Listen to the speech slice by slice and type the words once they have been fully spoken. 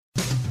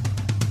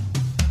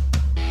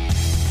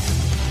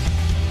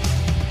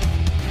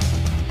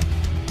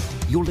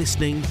You're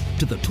listening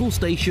to the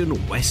Toolstation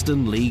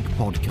Western League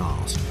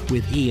podcast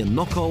with Ian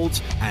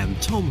Knockholds and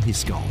Tom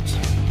Hiscott.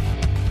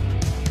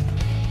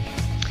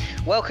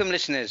 Welcome,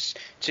 listeners,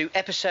 to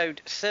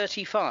episode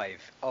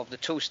 35 of the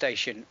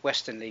Toolstation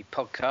Western League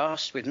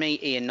podcast with me,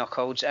 Ian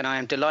Knockholds, and I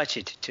am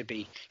delighted to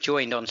be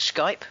joined on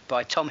Skype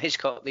by Tom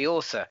Hiscott, the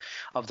author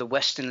of the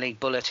Western League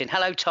Bulletin.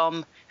 Hello,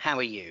 Tom. How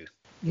are you?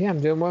 Yeah, I'm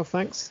doing well,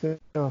 thanks. As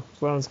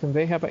well as can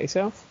be. How about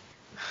yourself?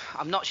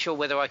 I'm not sure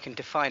whether I can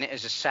define it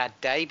as a sad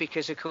day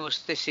because, of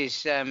course, this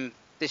is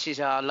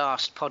our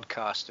last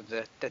podcast of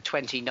the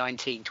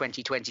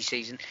 2019-2020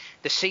 season,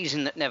 the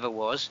season that never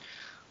was.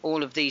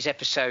 All of these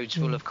episodes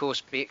will, of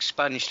course, be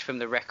expunged from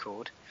the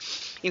record.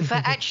 In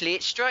fact, actually,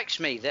 it strikes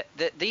me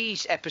that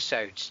these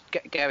episodes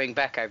going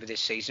back over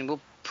this season will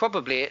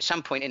probably, at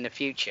some point in the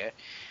future,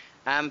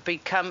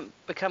 become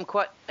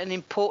quite an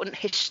important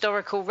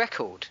historical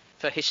record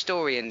for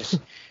historians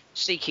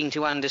seeking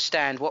to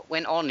understand what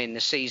went on in the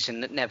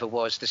season that never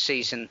was, the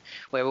season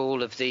where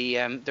all of the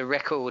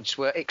records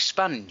were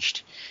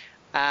expunged.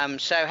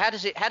 So how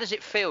does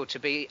it feel to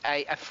be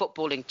a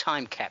footballing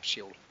time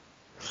capsule?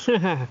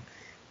 Don't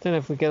know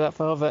if we get that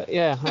far, but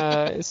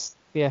it's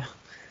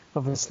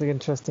obviously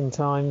interesting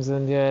times,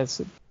 and it's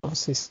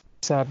obviously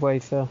a sad way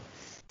for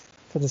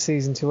the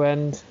season to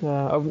end.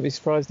 I wouldn't be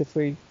surprised if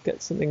we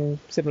get something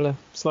similar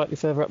slightly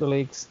further up the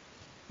leagues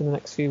in the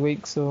next few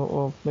weeks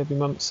or maybe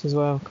months as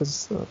well,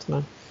 because I don't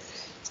know,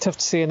 it's tough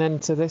to see an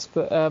end to this,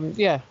 but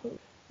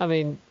I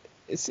mean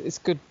it's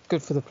good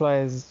for the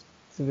players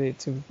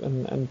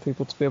and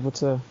people to be able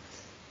to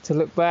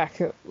look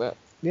back at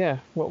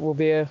what will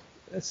be a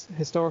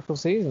historical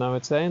season, I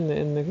would say,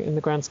 in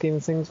the grand scheme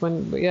of things,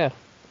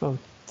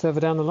 further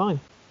down the line.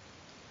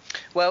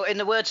 Well, in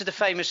the words of the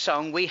famous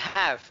song, we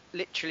have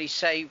literally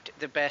saved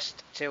the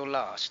best till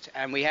last,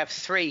 and we have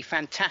three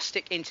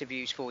fantastic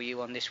interviews for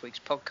you on this week's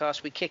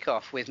podcast. We kick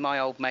off with my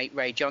old mate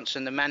Ray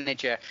Johnson, the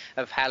manager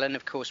of Hallen,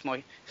 of course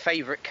my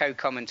favourite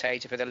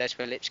co-commentator for the Les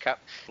Phillips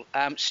Cup.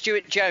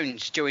 Stuart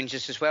Jones joins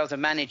us as well, the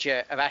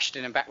manager of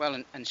Ashton and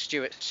Backwell, and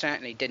Stuart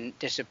certainly didn't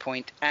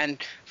disappoint.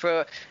 And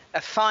for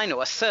a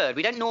third,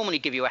 we don't normally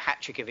give you a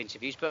hat-trick of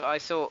interviews, but I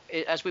thought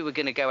as we were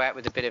going to go out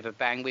with a bit of a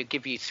bang, we'd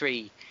give you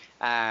three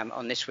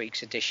on this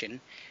week's edition.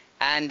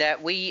 And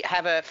we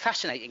have a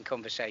fascinating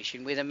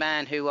conversation with a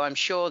man who I'm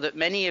sure that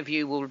many of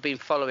you will have been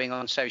following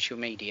on social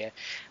media.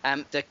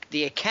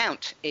 The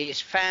account is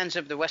Fans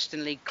of the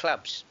Western League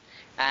Clubs.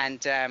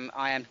 And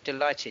I am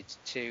delighted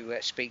to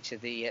speak to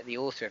the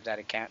author of that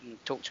account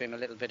and talk to him a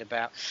little bit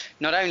about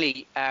not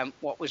only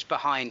what was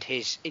behind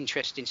his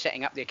interest in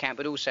setting up the account,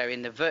 but also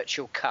in the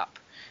virtual cup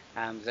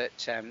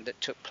that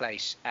took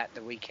place at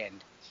the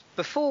weekend.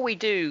 Before we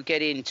do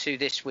get into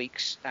this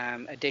week's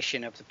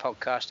edition of the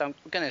podcast, I'm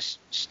going to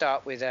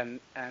start with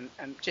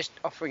just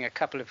offering a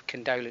couple of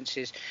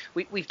condolences.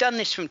 We've done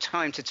this from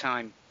time to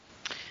time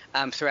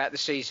throughout the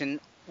season.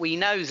 We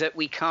know that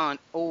we can't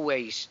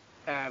always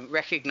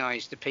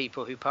recognise the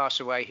people who pass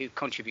away who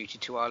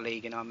contributed to our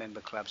league and our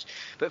member clubs,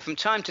 but from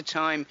time to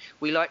time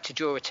we like to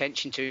draw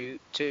attention to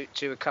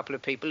a couple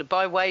of people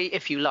by way,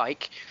 if you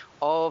like,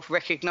 of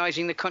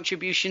recognising the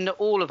contribution that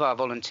all of our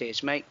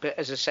volunteers make, but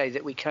as I say,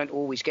 that we can't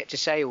always get to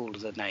say all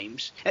of the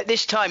names. At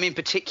this time in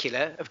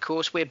particular, of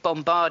course, we're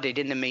bombarded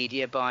in the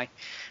media by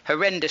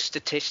horrendous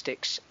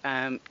statistics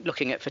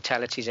looking at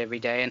fatalities every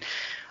day, and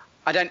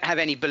I don't have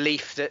any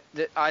belief that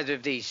either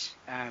of these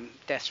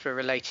deaths were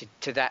related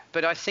to that,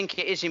 but I think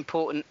it is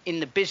important in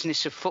the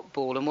business of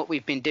football and what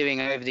we've been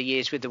doing over the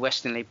years with the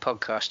Western League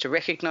podcast to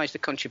recognise the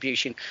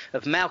contribution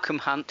of Malcolm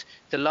Hunt,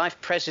 the life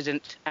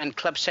president and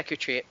club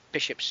secretary at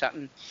Bishop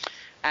Sutton,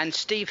 and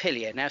Steve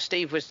Hillier. Now,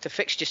 Steve was the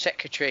fixture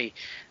secretary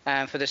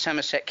for the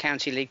Somerset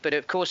County League, but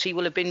of course he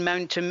will have been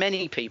known to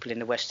many people in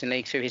the Western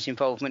League through his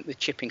involvement with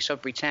Chipping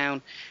Sodbury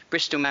Town,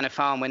 Bristol Manor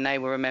Farm when they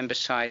were a member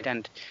side,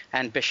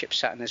 and Bishop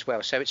Sutton as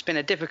well. So it's been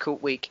a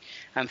difficult week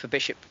for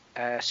Bishop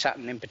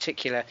Sutton in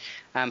particular,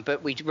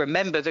 but we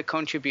remember the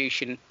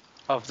contribution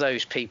of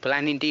those people,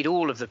 and indeed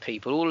all of the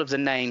people, all of the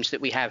names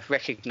that we have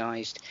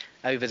recognised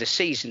over the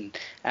season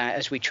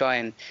as we try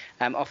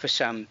and offer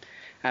some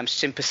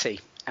sympathy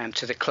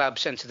to the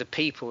clubs and to the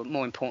people,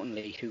 more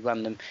importantly, who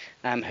run them,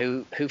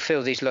 who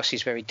feel these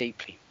losses very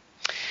deeply.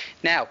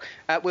 Now,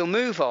 we'll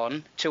move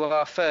on to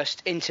our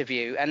first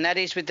interview, and that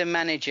is with the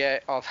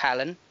manager of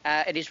Hallen.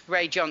 It is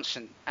Ray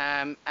Johnson.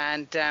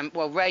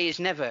 Ray is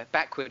never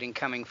backward in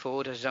coming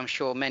forward, as I'm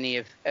sure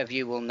many of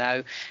you will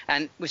know.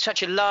 And with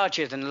such a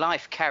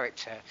larger-than-life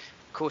character,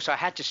 of course, I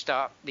had to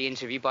start the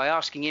interview by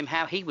asking him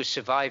how he was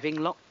surviving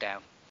lockdown.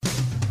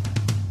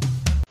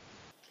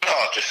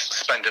 Just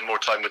spending more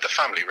time with the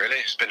family, really.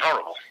 It's been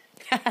horrible.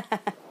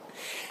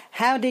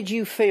 How did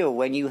you feel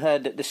when you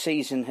heard that the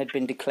season had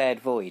been declared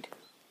void?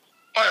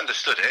 I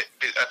understood it.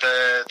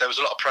 There was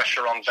a lot of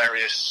pressure on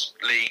various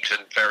leagues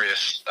and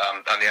various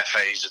and the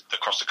FAs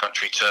across the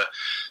country to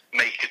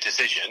make a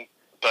decision.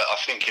 But I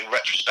think in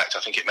retrospect, I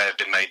think it may have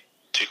been made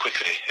too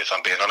quickly, if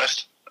I'm being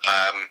honest.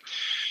 I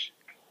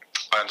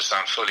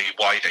understand fully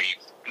why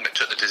they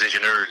took the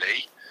decision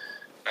early.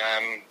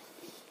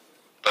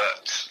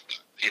 But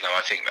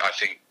I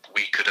think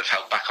we could have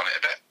held back on it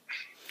a bit.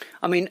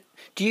 I mean,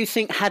 do you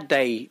think had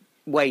they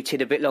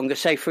waited a bit longer,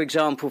 say for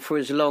example for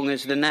as long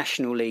as the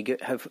National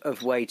League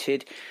have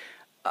waited,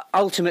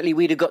 ultimately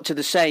we'd have got to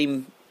the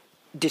same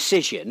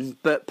decision,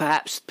 but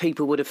perhaps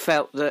people would have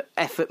felt that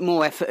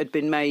more effort had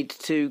been made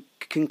to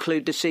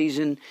conclude the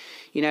season,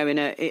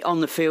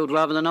 on the field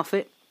rather than off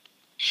it?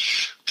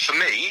 For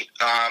me,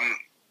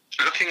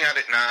 looking at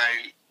it now,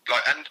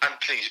 and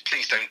please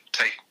don't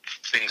take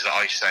things that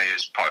I say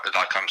as part of,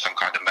 like I'm some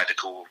kind of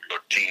medical or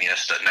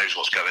genius that knows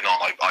what's going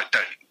on. I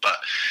don't. But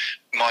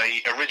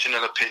my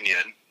original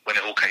opinion when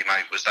it all came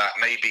out was that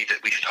maybe that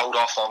we should hold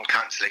off on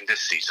cancelling this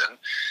season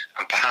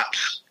and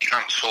perhaps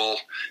cancel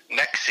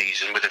next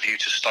season with a view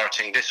to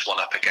starting this one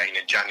up again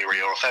in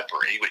January or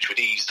February, which would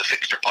ease the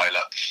fixture pile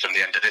up from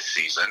the end of this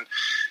season.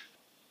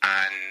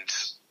 And,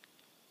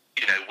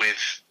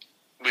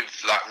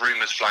 with like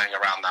rumours flying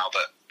around now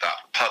that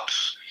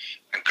pubs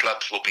and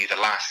clubs will be the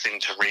last thing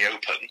to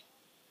reopen,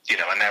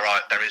 and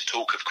there is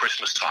talk of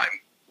Christmas time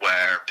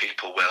where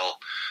people will,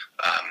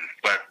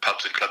 where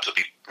pubs and clubs will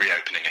be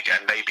reopening again.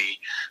 Maybe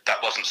that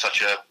wasn't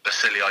such a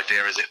silly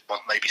idea as it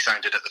maybe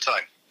sounded at the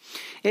time.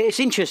 It's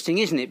interesting,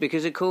 isn't it?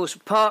 Because, of course,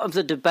 part of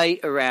the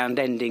debate around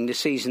ending the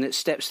season at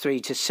steps 3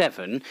 to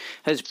 7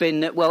 has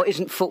been that, well,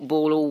 isn't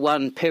football all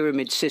one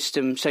pyramid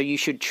system, so you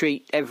should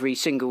treat every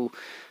single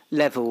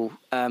level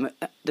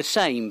the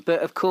same?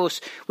 But, of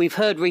course, we've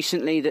heard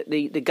recently that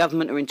the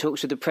government are in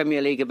talks with the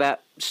Premier League about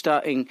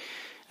starting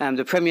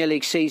the Premier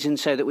League season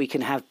so that we can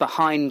have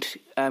behind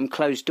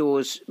closed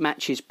doors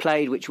matches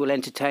played, which will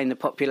entertain the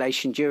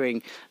population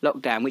during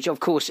lockdown, which of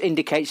course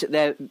indicates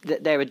that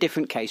they're a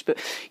different case. But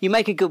you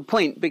make a good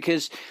point,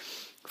 because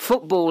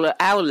football at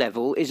our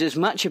level is as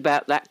much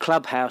about that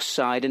clubhouse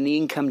side and the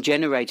income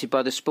generated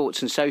by the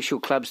sports and social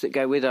clubs that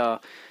go with our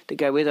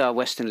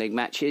Western League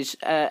matches,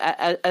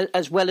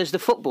 as well as the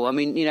football. I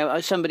mean,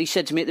 somebody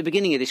said to me at the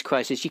beginning of this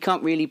crisis, you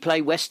can't really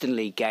play Western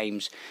League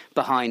games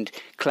behind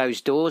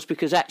closed doors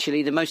because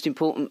actually the most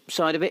important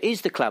side of it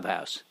is the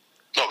clubhouse.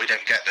 Well, we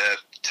don't get the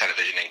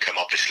television income,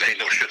 obviously,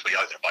 nor should we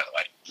either, by the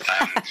way.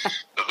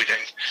 But we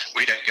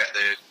don't get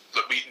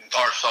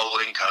our sole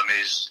income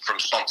is from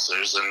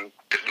sponsors and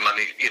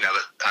money,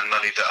 and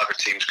money that other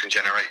teams can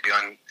generate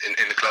behind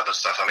in the club and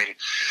stuff. I mean,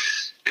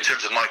 in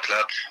terms of my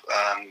club,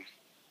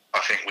 I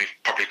think we've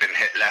probably been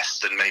hit less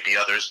than maybe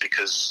others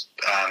because,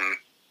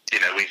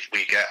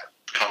 we get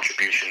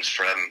contributions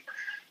from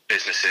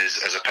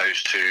businesses as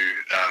opposed to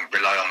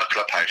rely on the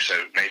clubhouse. So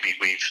maybe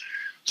we've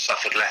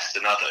suffered less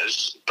than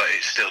others, but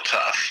it's still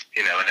tough,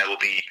 and there will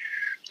be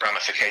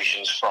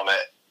ramifications from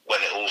it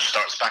when it all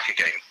starts back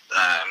again.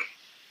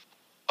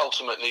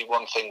 Ultimately,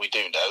 one thing we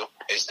do know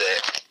is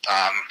that,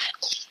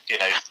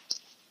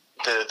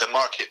 the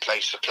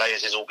marketplace for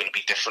players is all going to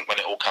be different when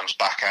it all comes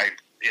back out.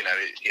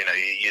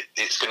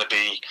 It's going to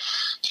be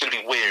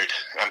weird,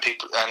 and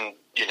people, and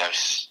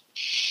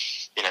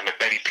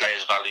maybe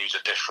players' values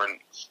are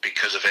different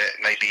because of it.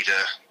 Maybe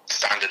the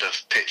standard of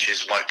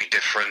pitches might be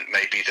different.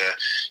 Maybe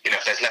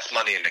if there's less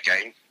money in the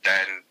game,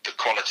 then the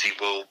quality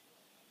will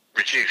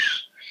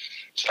reduce.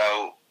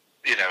 So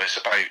it's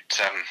about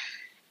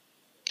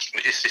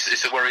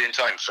it's a worrying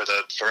time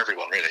for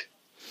everyone, really.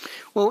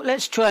 Well,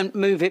 let's try and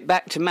move it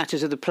back to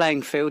matters of the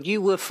playing field.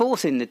 You were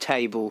fourth in the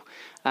table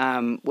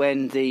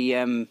when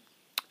the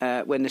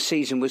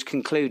season was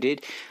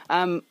concluded.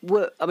 I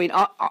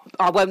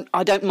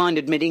don't mind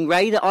admitting,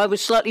 Ray, that I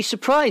was slightly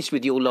surprised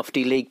with your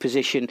lofty league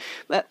position.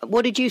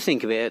 What did you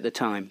think of it at the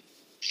time?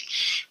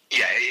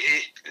 Yeah,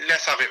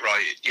 let's have it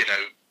right.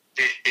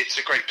 It's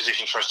a great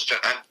position for us to,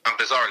 and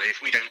bizarrely,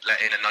 if we don't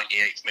let in a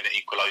 98th minute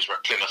equaliser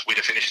at Plymouth, we'd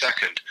have finished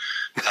second.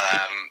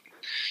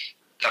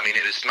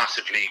 It was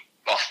massively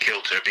off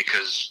kilter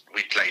because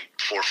we played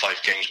 4 or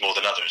 5 games more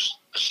than others.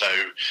 So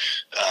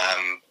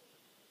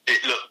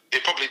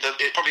it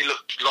probably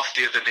looked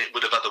loftier than it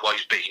would have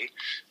otherwise been.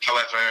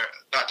 However,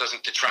 that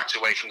doesn't detract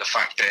away from the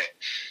fact that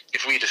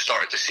if we'd have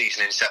started the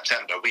season in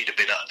September, we'd have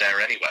been up there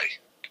anyway.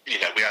 We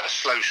had a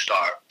slow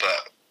start,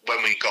 but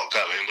when we got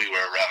going, we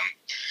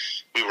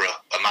were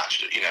a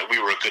match. We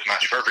were a good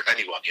match for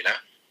anyone.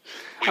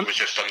 We were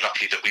just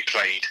unlucky that we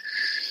played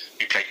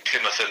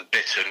Plymouth and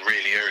Bitton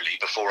really early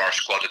before our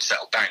squad had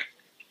settled down.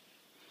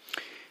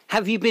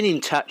 Have you been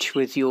in touch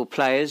with your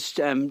players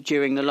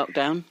during the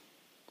lockdown?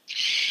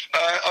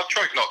 I've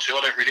tried not to.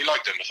 I don't really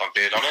like them, if I'm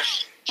being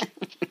honest.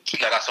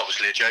 No, that's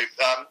obviously a joke.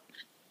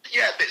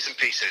 Bits and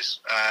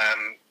pieces.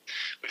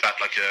 We've had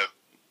like a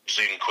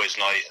Zoom quiz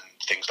night and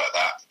things like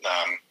that,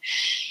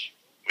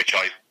 which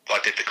I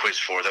did the quiz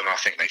for them. I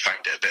think they found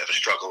it a bit of a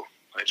struggle,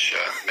 which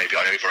maybe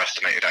I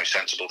overestimated how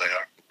sensible they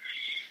are.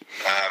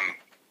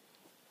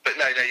 But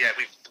no,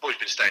 we've always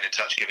been staying in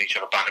touch, giving each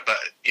other banter. But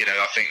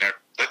I think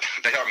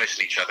they are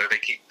missing each other. They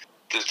keep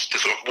the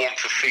sort of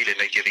warmth of feeling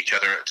they give each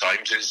other at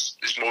times is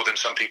more than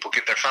some people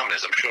give their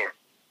families, I'm sure.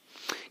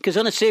 Because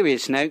on a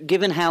serious note,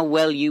 given how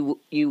well you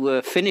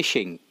were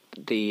finishing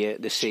the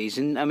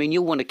season, I mean,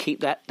 you'll want to keep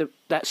that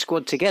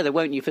squad together,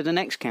 won't you, for the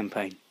next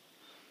campaign?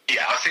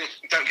 Yeah, I think,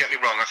 don't get me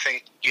wrong, I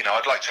think,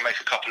 I'd like to make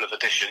a couple of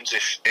additions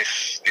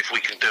if we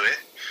can do it.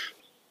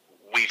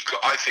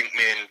 I think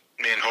me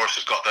and Horst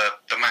have got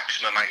the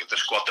maximum out of the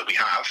squad that we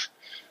have,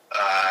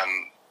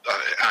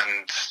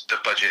 and the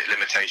budget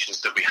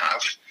limitations that we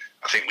have.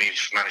 I think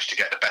we've managed to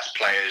get the best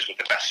players with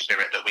the best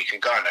spirit that we can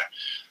garner.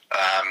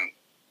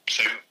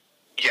 So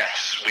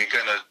yes, we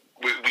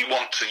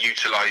want to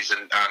utilise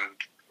and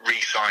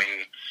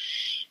re-sign,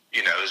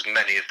 as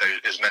many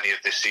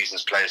of this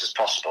season's players as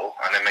possible,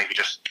 and then maybe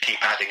just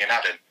keep adding and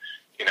adding.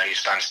 You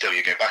stand still,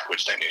 you go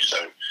backwards, don't you? So,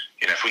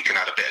 if we can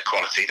add a bit of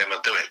quality, then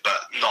we'll do it,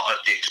 but not at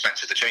the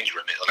expense of the change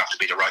room. It'll have to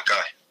be the right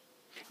guy.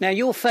 Now,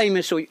 you're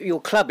famous, or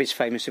your club is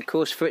famous, of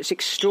course, for its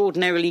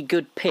extraordinarily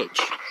good pitch.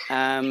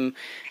 And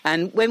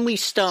when we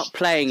start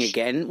playing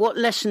again, what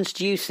lessons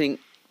do you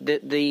think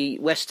that the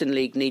Western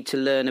League need to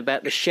learn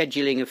about the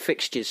scheduling of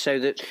fixtures so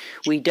that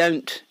we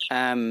don't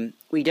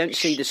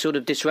see the sort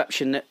of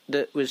disruption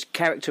that was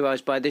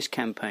characterised by this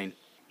campaign?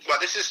 Well,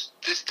 this is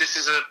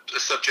a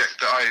subject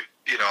that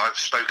I've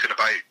spoken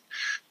about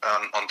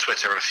on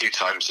Twitter a few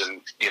times, and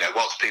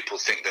whilst people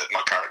think that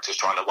my character's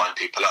trying to wind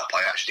people up,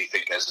 I actually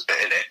think there's a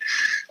bit in it.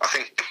 I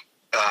think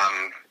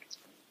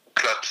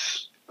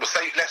clubs. Well,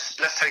 let's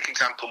take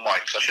example mine,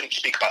 because I shouldn't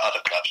speak about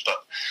other clubs,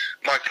 but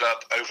my club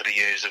over the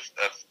years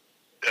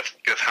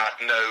have had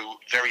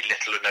very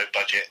little or no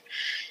budget,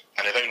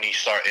 and have only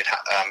started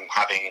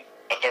having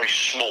a very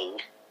small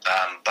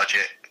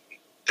budget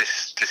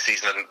this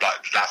season and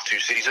like the last two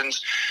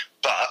seasons.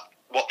 But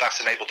what that's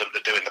enabled them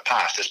to do in the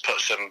past is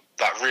put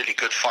that really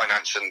good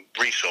finance and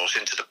resource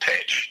into the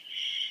pitch,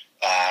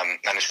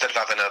 and instead of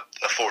having a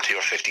 £40,000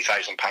 or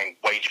 £50,000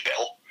 wage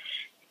bill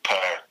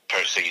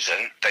per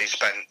season, they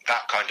spent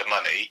that kind of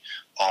money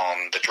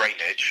on the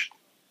drainage,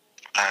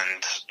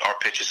 and our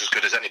pitch is as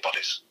good as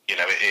anybody's.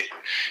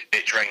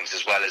 It drains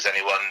as well as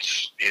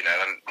anyone's.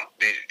 And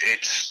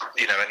it's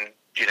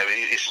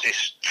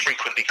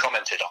frequently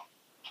commented on.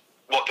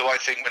 What do I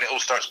think when it all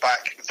starts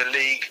back? The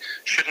league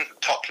shouldn't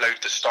top-load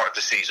the start of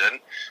the season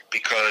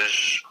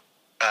because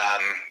I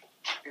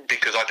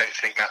don't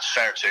think that's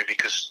fair to.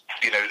 Because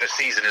a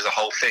season is a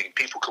whole thing.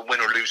 People can win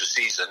or lose a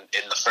season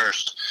in the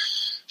first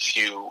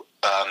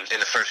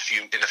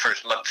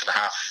month and a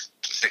half,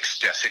 6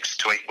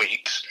 to 8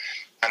 weeks,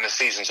 and the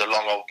season's a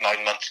long old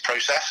 9-month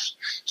process.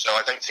 So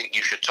I don't think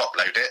you should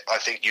top-load it. I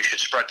think you should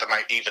spread them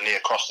out evenly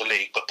across the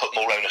league, but put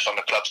more onus on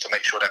the clubs to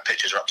make sure their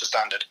pitches are up to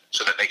standard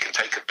so that they can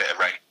take a bit of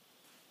rain.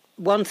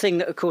 One thing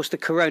that, of course, the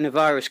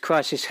coronavirus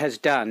crisis has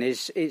done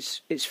is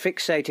it's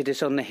fixated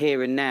us on the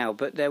here and now,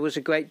 but there was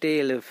a great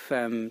deal of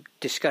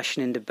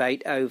discussion and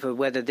debate over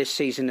whether this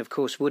season, of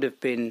course, would have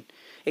been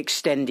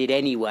extended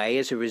anyway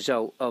as a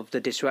result of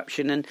the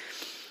disruption. And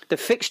the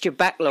fixture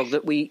backlog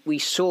that we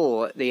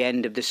saw at the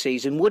end of the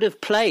season would have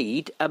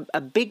played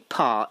a big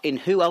part in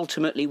who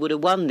ultimately would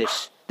have won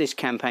this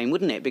campaign,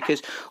 wouldn't it?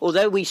 Because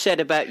although we said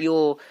about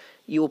your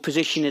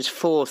position as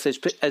fourth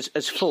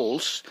as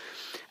false,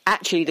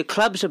 actually the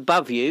clubs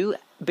above you,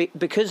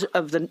 because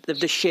of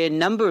the sheer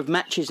number of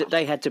matches that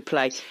they had to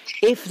play,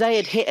 if they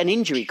had hit an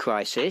injury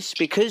crisis,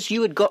 because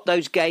you had got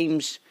those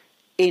games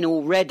in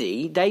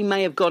already, they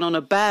may have gone on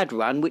a bad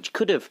run, which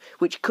could have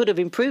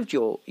improved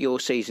your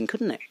season,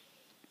 couldn't it?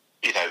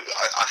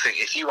 I think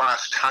if you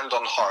asked hand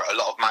on heart a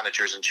lot of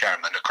managers and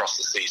chairmen across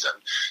the season,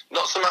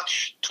 not so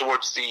much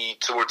towards the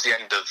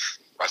end of,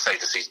 I say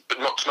the season, but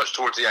not so much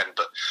towards the end,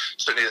 but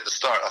certainly at the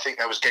start, I think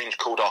there was games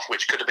called off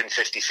which could have been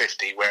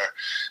 50-50, where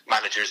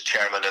managers,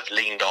 chairmen have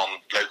leaned on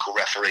local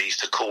referees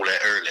to call it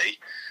early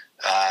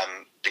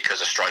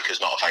because a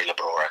striker's not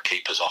available or a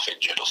keeper's off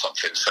injured or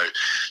something. So,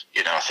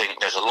 I think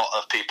there's a lot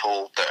of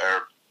people that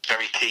are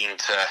very keen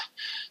to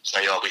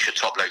say, we should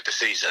top-load the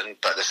season,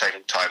 but at the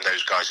same time,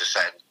 those guys are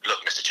saying, look,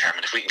 Mr.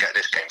 Chairman, if we can get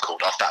this game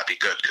called off, that'd be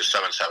good because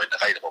so-and-so isn't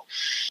available.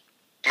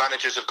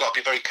 Managers have got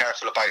to be very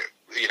careful about,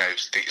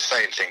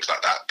 saying things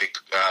like that.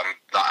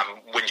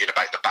 I'm whinging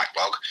about the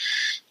backlog,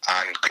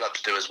 and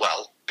clubs do as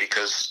well,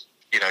 because,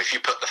 if you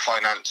put the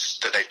finance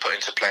that they've put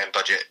into playing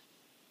budget,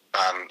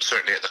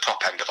 certainly at the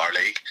top end of our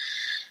league,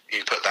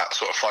 you put that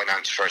sort of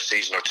finance for a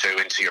season or two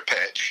into your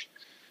pitch,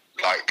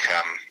 like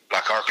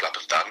our club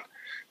have done,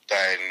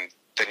 then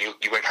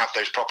you won't have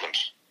those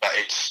problems. But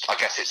I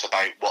guess it's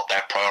about what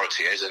their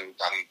priority is, and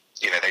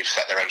they've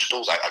set their own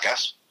stalls out, I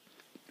guess.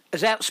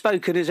 As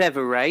outspoken as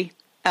ever, Ray,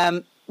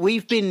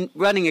 we've been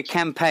running a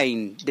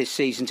campaign this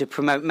season to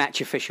promote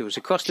match officials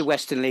across the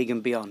Western League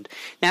and beyond.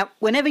 Now,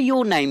 whenever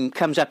your name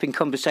comes up in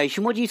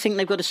conversation, what do you think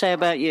they've got to say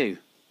about you?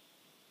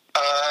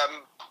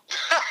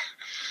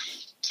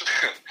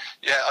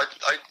 Yeah,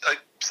 I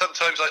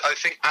sometimes I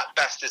think at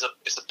best it's a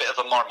bit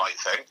of a Marmite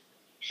thing.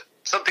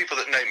 Some people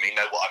that know me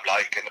know what I'm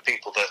like, and the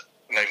people that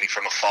know me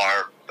from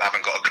afar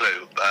haven't got a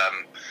clue.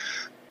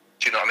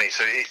 Do you know what I mean?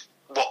 So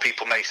what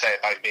people may say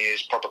about me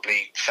is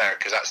probably fair,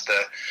 because that's the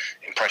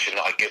impression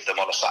that I give them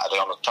on a Saturday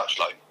on a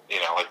touchline.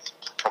 I'm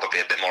probably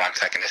a bit more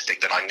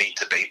antagonistic than I need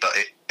to be, but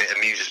it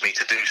amuses me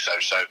to do so.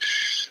 So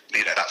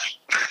that's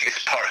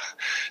it's part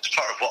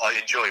of what I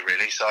enjoy,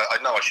 really. So I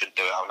know I shouldn't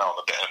do it. I know I'm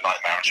a bit of a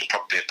nightmare and should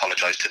probably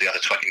apologise to the other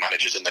 20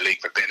 managers in the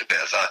league for being a bit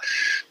of a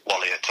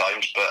wally at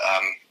times. But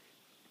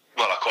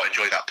I quite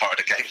enjoy that part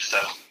of the game. So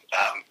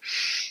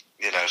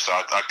so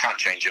I can't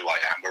change who I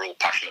am. We're all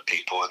passionate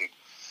people, and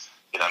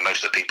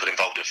most of the people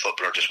involved in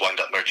football are just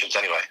wind-up merchants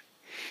anyway.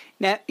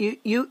 Now,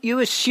 you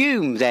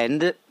assume then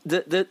that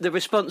the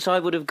response I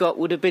would have got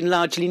would have been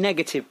largely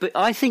negative, but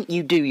I think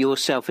you do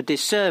yourself a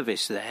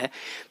disservice there,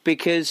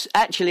 because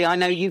actually I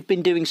know you've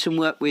been doing some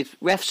work with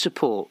ref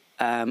support.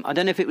 I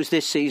don't know if it was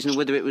this season or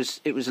whether it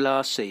was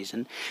last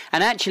season,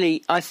 and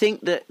actually I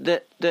think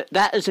that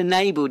has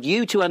enabled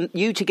you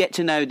to get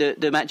to know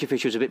the match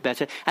officials a bit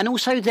better, and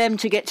also them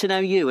to get to know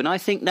you, and I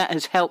think that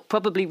has helped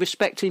probably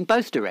respect in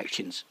both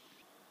directions.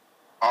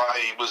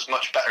 I was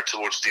much better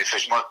towards the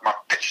official. My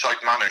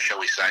pitch-side manner, shall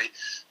we say,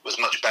 was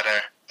much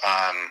better.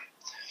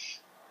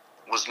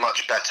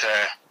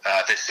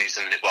 This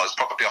season than it was,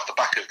 probably off the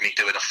back of me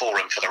doing a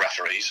forum for the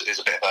referees. It was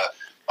a bit of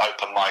an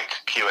open mic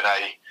Q&A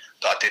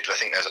that I did. I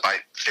think there's about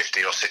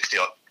 50 or 60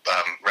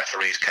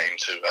 referees came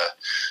to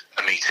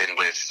a meeting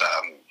with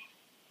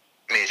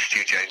me and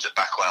Stu Jones at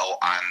Backwell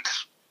and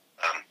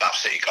Bath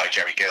City guy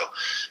Jerry Gill,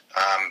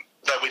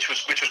 which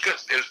was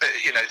good. It was,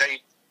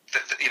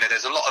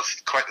 there's a lot of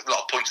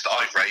points that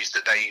I've raised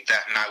that they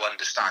now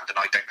understand, and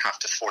I don't have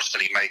to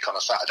forcefully make on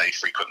a Saturday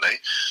frequently.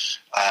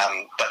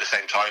 But at the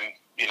same time,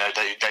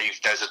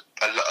 there's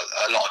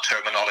a lot of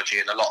terminology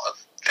and a lot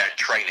of their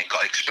training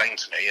got explained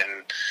to me,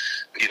 and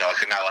I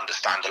can now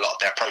understand a lot of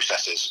their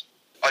processes.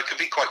 I can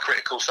be quite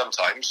critical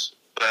sometimes,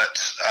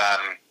 but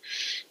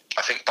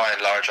I think by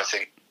and large,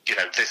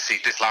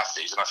 this last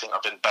season, I think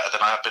I've been better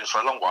than I have been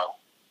for a long while.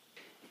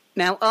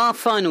 Now, our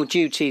final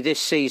duty this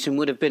season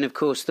would have been, of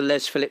course, the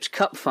Les Phillips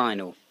Cup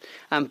final.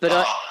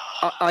 But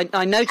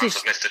I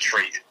noticed... Missed a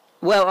treat.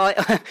 Well,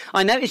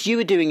 I noticed you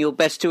were doing your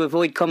best to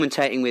avoid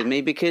commentating with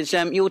me because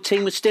your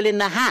team was still in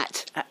the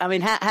hat. I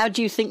mean, how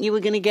do you think you were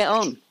going to get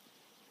on?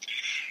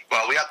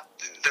 Well, we had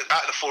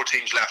out of the 4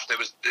 teams left,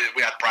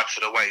 we had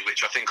Bradford away,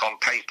 which I think on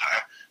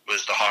paper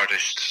was the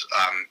hardest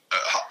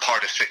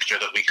fixture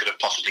that we could have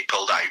possibly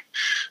pulled out.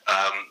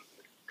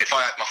 If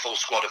I had my full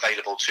squad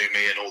available to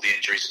me and all the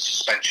injuries and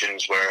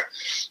suspensions would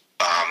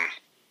have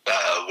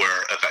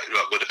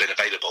been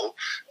available,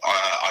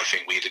 I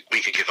think we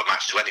could give a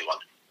match to anyone,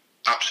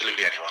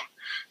 absolutely anyone.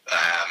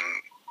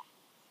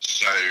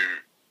 So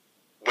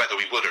whether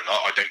we would or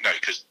not, I don't know,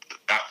 because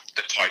at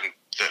the time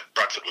that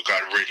Bradford were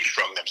going really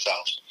strong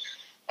themselves.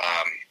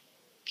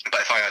 But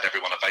if I had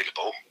everyone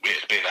available, it would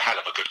have been a hell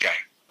of a good game.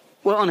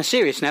 Well, on a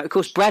serious note, of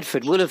course,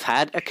 Bradford would have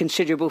had a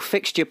considerable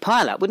fixture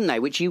pile-up, wouldn't they?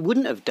 Which you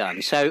wouldn't have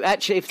done. So,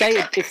 actually, if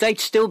they'd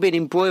still been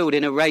embroiled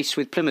in a race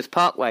with Plymouth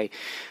Parkway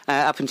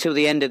up until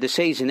the end of the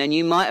season, then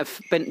you might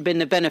have been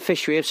the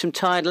beneficiary of some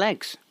tired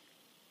legs.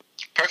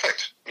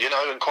 Perfect,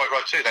 and quite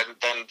right too. Then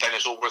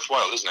it's all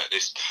worthwhile, isn't it?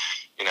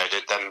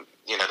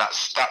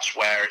 That's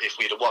where if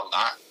we'd have won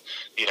that,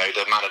 the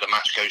man of the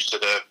match goes to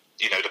the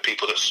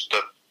people that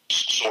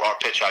sort our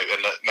pitch out,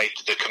 and that made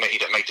the committee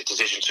that made the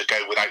decision to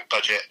go without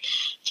budget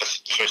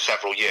for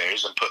several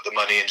years and put the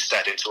money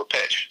instead into a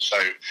pitch. So,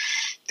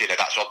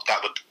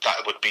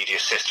 that would be the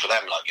assist for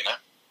them,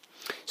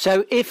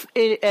 So if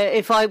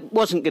I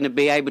wasn't going to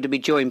be able to be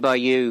joined by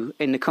you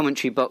in the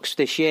commentary box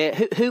this year,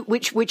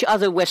 which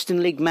other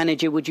Western League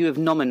manager would you have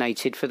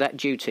nominated for that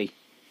duty?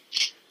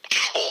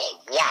 Oh,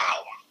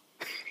 wow.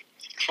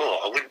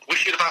 We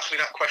should have asked me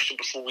that question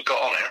before we got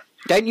on here.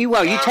 Don't you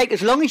worry. You take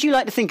as long as you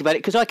like to think about it,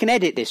 because I can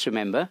edit this,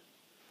 remember?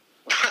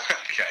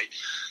 Okay.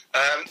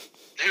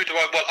 Who do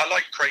I... Well, I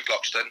like Craig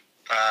Loxton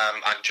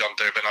and John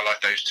Durbin. I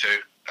like those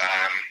two.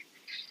 I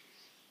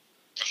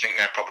think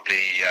they're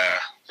probably...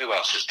 who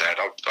else is there?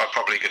 I'm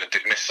probably going to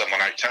miss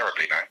someone out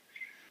terribly now.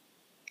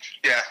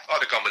 Yeah, I'd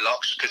have gone with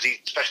Lox, because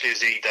especially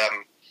as he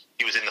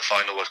was in the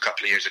final a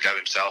couple of years ago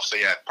himself. So,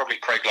 yeah, probably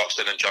Craig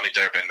Loxton and Johnny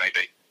Durbin,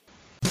 maybe.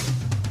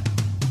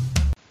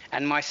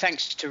 And my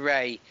thanks to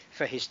Ray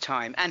for his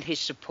time and his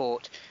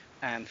support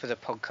for the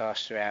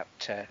podcast throughout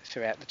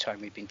the time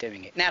we've been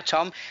doing it. Now,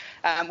 Tom,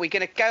 we're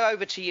going to go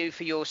over to you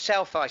for your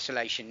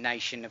self-isolation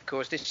nation. Of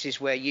course, this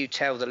is where you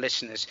tell the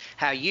listeners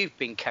how you've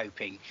been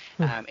coping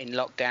in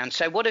lockdown.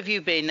 So, what have you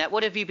been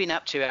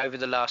up to over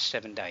the last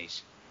 7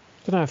 days?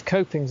 I don't know if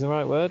coping's the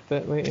right word,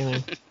 but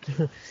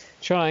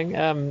trying.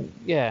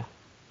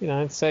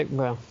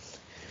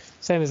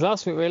 Same as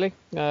last week, really.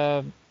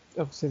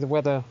 Obviously, the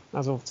weather,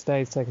 as of today,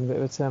 has taken a bit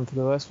of a turn for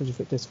the worse, which is a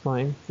bit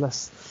disappointing.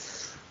 Less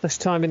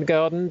time in the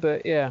garden,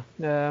 but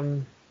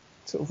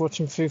sort of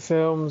watching a few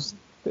films,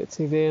 a bit of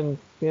TV,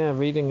 and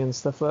reading and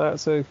stuff like that.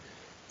 So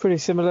pretty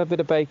similar, a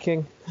bit of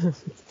baking,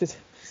 just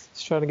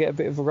trying to get a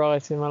bit of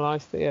variety in my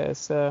life. But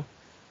it's not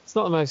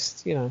the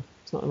most,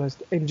 it's not the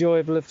most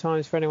enjoyable of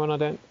times for anyone. I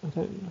don't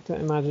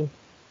imagine.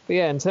 But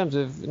in terms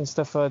of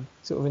stuff I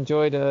sort of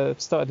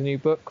enjoyed, started a new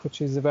book which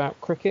is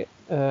about cricket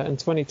and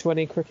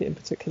 2020 cricket in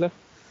particular.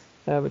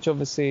 Which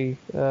obviously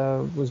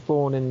was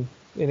born in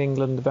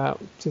England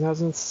about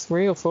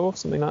 2003 or 4,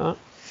 something like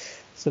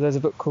So there's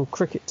a book called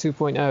Cricket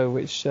 2.0,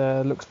 which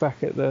looks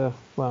back at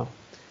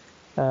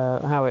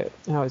how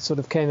it sort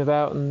of came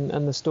about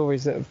and the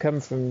stories that have come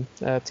from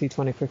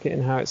T20 cricket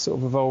and how it's sort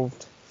of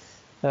evolved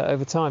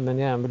over time. And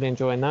yeah, I'm really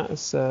enjoying that.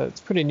 It's a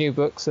pretty new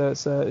book, so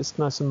it's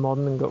nice and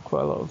modern and got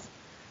quite a lot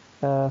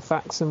of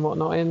facts and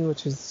whatnot in,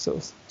 which is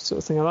the sort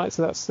of thing I like.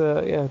 So that's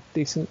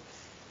decent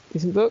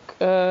book.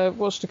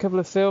 Watched a couple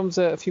of films,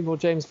 a few more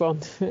James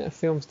Bond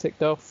films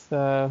ticked off.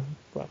 Well,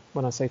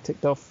 when I say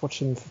ticked off,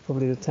 watching for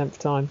probably the 10th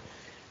time.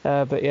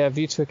 But yeah,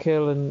 View to a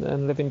Kill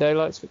and Living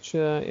Daylights, which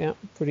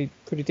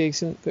pretty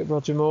decent. Bit of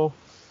Roger Moore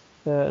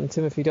and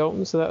Timothy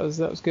Dalton, so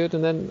that was good.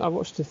 And then I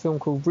watched a film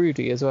called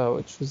Rudy as well,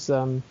 which was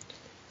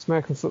it's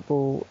American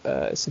football.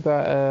 It's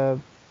about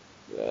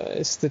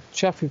it's the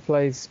chap who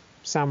plays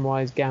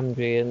Samwise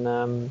Gamgee in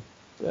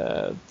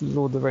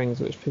Lord of the Rings,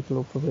 which people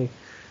will probably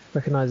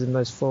recognise him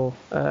most for.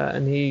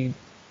 And he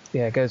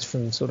goes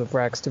from sort of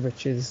rags to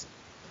riches.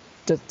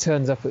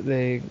 Turns up at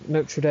the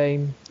Notre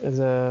Dame as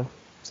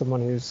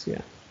someone who's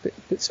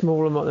bit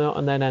small and whatnot,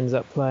 and then ends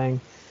up playing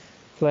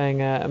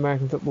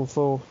American football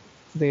for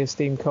the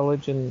esteemed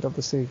college. And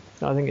obviously,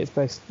 I think it's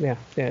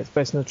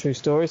based on a true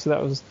story. So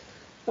that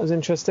was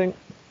interesting.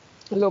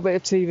 A little bit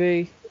of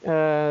TV.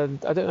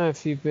 I don't know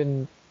if you've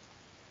been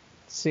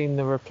seeing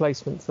the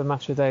replacement for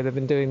Match of the Day. They've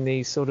been doing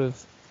these sort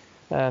of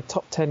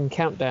top 10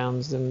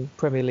 countdowns and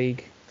Premier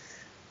League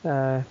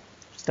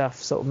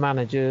stuff, sort of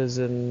managers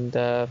and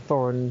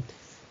foreign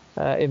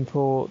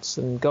imports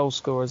and goal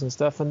scorers and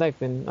stuff, and they've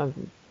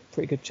been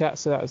pretty good chat.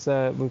 So that was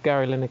with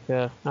Gary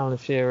Lineker, Alan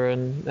Shearer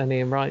and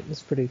Ian Wright.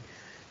 It's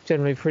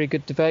generally pretty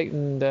good debate,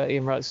 and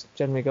Ian Wright's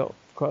generally got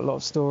quite a lot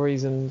of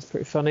stories and it's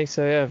pretty funny.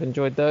 So yeah, I've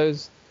enjoyed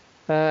those.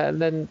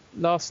 And then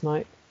last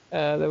night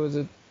there was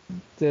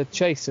the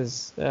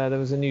Chasers. There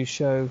was a new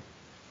show,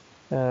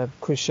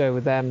 quiz show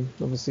with them.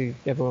 Obviously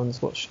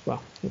everyone's watched,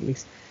 well, at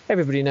least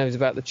everybody knows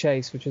about The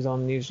Chase, which is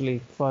on usually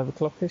 5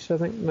 o'clock-ish, I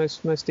think,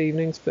 most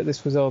evenings. But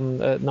this was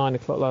on at 9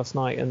 o'clock last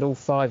night, and all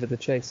 5 of the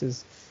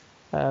Chasers,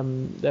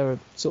 they're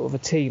sort of a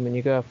team, and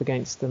you go up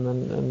against them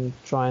and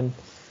try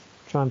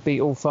and beat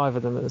all 5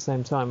 of them at the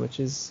same time, which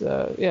is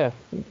a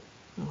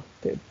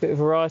bit of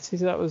variety.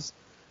 So that was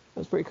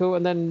pretty cool.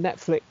 And then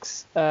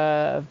Netflix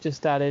have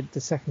just added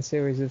the second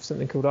series of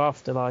something called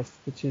Afterlife,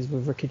 which is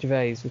with Ricky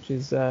Gervais, which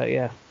is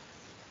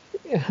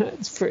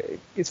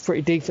it's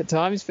pretty deep at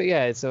times, but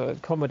yeah, it's a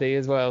comedy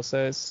as well,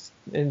 so it's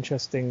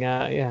interesting.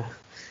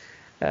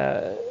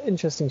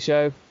 Interesting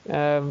show.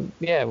 And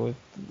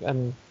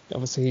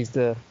obviously he's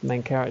the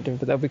main character,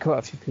 but there'll be quite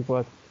a few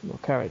people,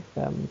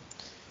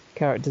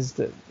 characters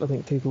that I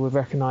think people would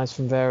recognise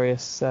from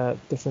various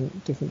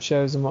different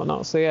shows and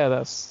whatnot. So yeah,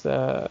 that's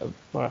I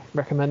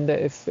recommend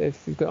it if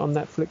you've got it on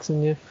Netflix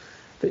and you're a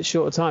bit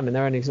short of time, and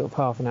they're only sort of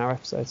half an hour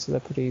episodes, so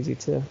they're pretty easy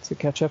to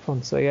catch up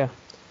on. So yeah,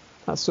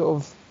 that's sort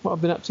of what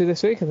I've been up to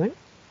this week, I think.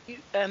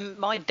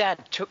 My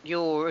dad took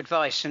your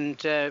advice and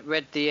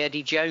read the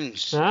Eddie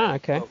Jones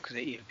book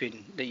that you've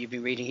been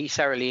reading. He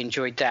thoroughly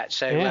enjoyed that.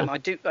 So yeah. I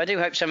do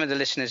hope some of the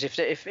listeners,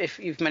 if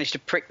you've managed to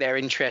prick their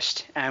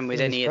interest with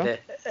any of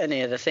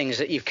the things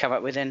that you've come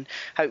up with, then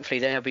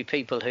hopefully there'll be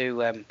people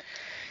who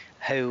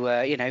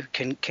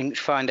can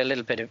find a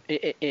little bit of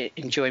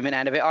enjoyment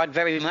out of it. I'd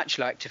very much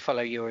like to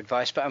follow your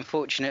advice, but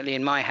unfortunately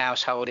in my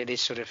household it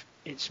is sort of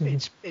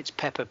it's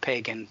Peppa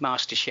Pig and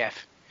MasterChef.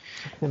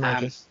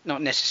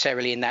 Not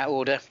necessarily in that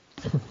order.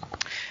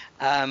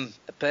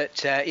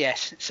 But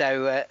yes,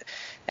 so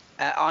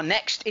our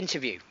next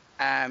interview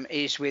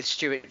is with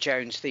Stuart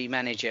Jones, the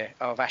manager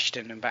of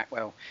Ashton and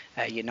Backwell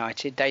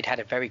United. They'd had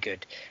a very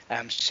good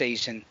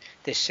season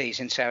this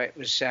season, so it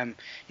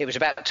was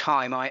about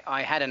time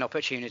I had an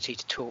opportunity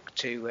to talk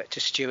to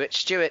Stuart.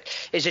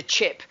 Stuart is a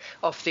chip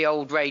off the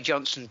old Ray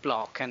Johnson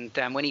block, and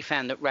when he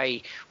found that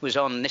Ray was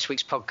on this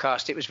week's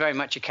podcast, it was very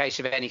much a case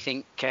of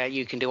anything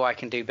you can do, I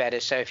can do better.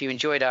 So if you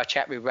enjoyed our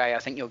chat with Ray, I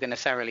think you're going to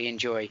thoroughly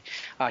enjoy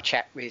our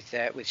chat with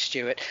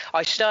Stuart.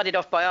 I started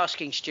off by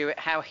asking Stuart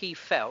how he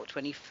felt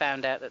when he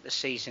found out that the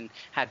season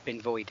had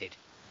been voided.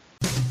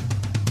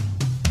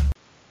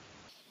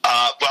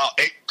 Well,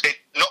 it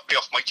knocked me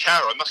off my chair,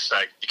 I must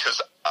say,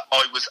 because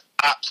I was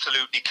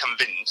absolutely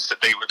convinced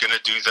that they were going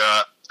to do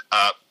the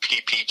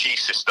PPG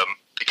system,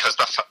 because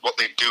that's what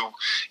they do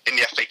in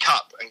the FA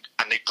Cup,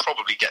 and they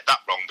probably get that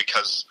wrong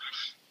because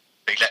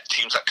they let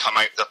teams that come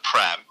out of the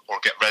Prem or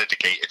get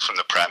relegated from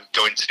the Prem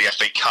go into the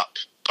FA Cup.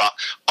 But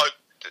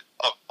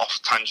off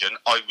tangent,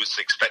 I was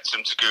expecting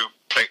them to go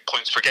play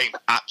points per game.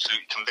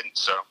 Absolutely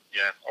convinced. So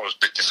yeah, I was a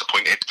bit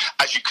disappointed,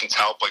 as you can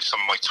tell by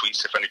some of my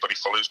tweets if anybody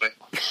follows me.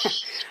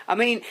 I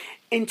mean,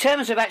 in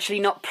terms of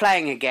actually not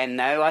playing again,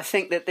 though, I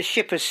think that the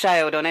ship has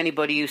sailed on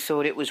anybody who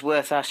thought it was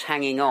worth us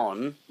hanging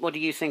on. What do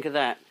you think of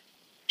that?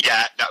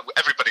 Yeah,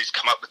 everybody's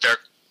come up with their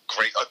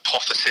great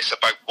hypothesis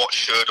about what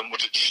should and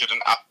what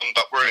shouldn't happen,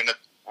 but we're in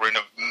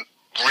a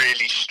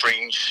really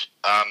strange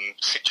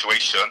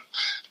situation.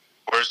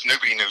 Whereas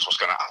nobody knows what's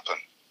going to happen.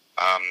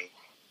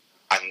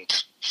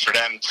 And for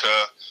them to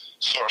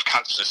sort of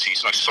cancel the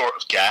season, I sort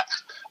of get.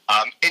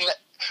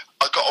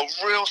 I've got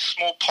a real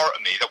small part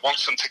of me that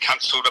wants them to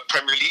cancel the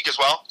Premier League as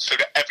well, so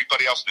that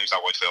everybody else knows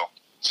how I feel.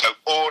 So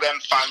all them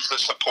fans that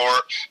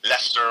support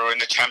Leicester in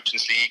the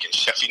Champions League and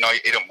Sheffield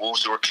United and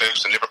Wolves who are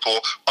close and Liverpool,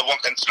 I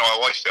want them to know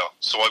how I feel.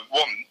 So I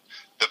want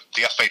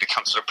the FA to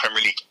cancel the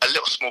Premier League. A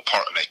little small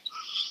part of me.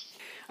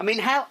 I mean,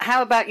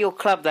 how about your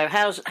club though?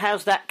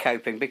 How's that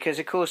coping? Because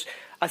of course,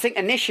 I think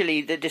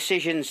initially the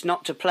decisions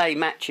not to play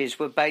matches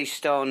were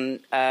based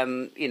on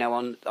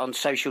on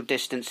social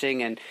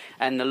distancing and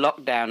the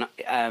lockdown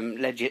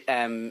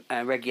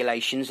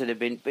regulations that have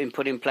been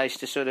put in place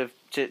to sort of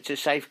to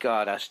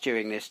safeguard us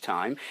during this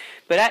time.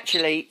 But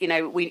actually,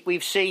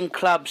 we've seen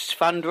clubs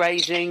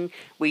fundraising.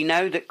 We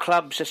know that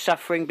clubs are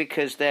suffering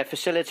because their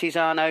facilities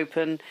aren't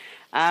open.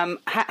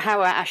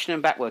 How are Ashton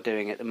and Backwell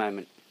doing at the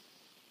moment?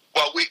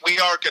 Well, we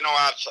are going to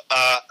have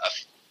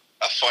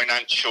a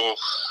financial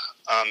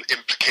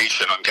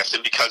implication, I'm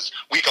guessing, because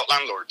we got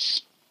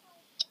landlords.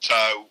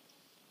 So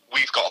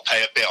we've got to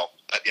pay a bill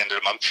at the end of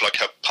the month,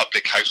 like a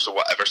public house or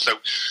whatever. So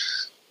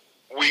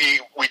we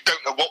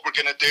don't know what we're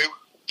going to do.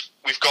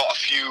 We've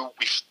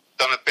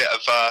done a bit of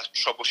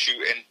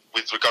troubleshooting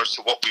with regards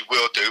to what we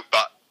will do,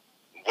 but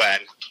when,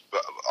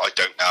 I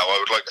don't know. I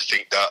would like to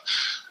think that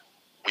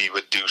we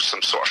would do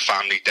some sort of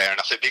family day or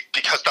nothing,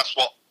 because that's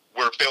what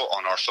we're built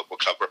on, our football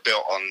club. We're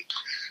built on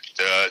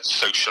the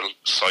social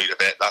side of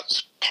it.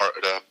 That's part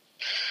of the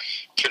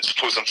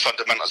principles and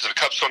fundamentals of the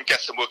club. So I'm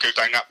guessing we'll go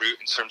down that route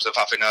in terms of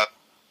having a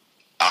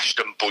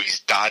Ashton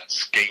Boys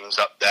Dads games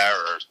up there,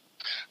 or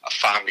a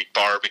family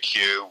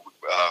barbecue.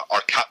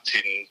 Our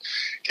captain,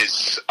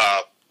 his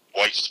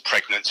wife's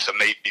pregnant, so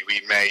maybe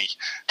we may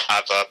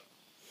have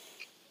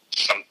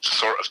some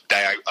sort of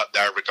day out up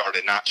there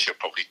regarding that. She'll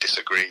probably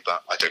disagree,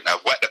 but I don't know.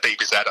 Wet the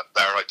baby's head up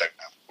there, I don't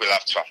know. We'll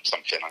have to have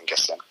something, I'm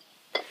guessing.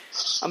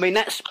 I mean,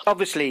 that's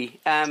obviously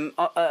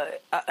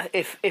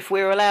if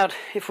we're allowed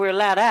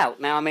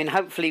out now. I mean,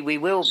 hopefully we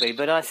will be.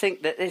 But I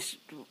think that this,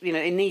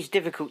 in these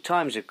difficult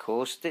times, of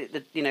course,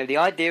 the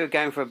idea of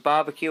going for a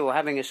barbecue or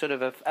having a sort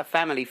of a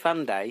family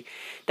fun day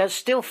does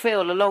still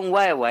feel a long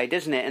way away,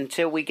 doesn't it?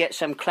 Until we get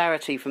some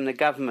clarity from the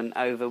government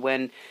over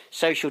when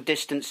social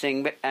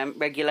distancing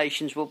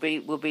regulations will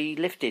be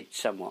lifted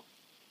somewhat.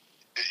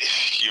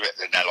 You hit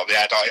the nail on the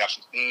head. I have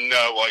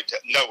no idea.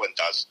 No one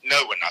does.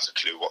 No one has a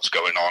clue what's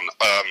going on.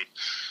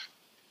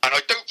 And I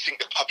don't think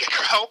the public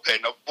are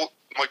helping.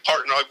 My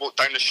partner and I walked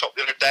down the shop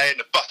the other day and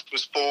the bus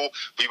was full.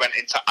 We went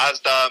into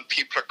Asda and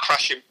people are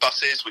crashing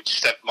buses, which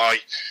sent my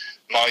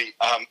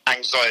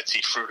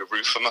anxiety through the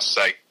roof, I must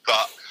say.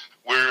 But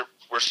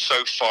we're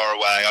so far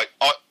away.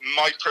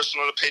 My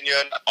personal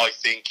opinion, I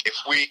think if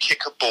we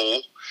kick a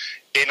ball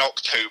in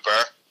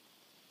October,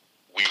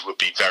 we would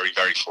be very,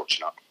 very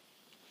fortunate.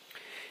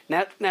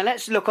 Now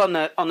let's look on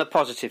the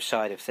positive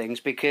side of things,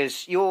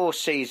 because your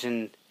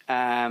season,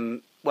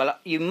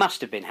 you must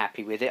have been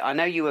happy with it. I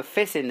know you were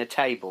fifth in the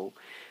table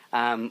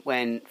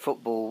when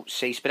football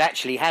ceased, but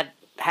actually, had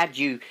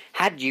you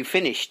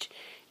finished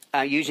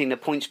using the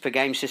points per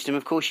game system,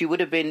 of course you would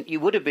have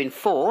been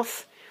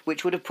fourth,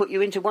 which would have put you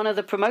into one of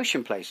the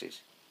promotion places.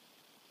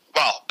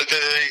 Well,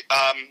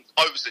 I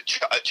was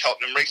at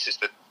Cheltenham Races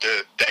the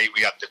day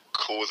we had the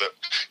call that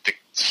the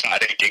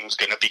Saturday game was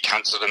going to be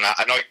cancelled and that,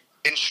 and I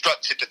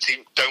instructed the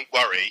team, don't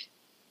worry,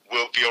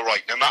 we'll be all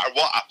right. No matter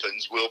what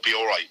happens, we'll be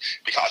all right.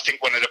 Because I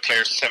think one of the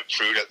players sent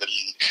through that the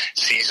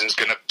season's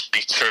going to be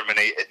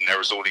terminated, and there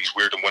was all these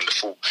weird and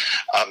wonderful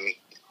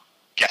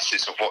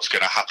guesses of what's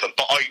going to happen.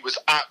 But I was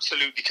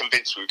absolutely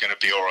convinced we were going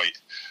to be all right.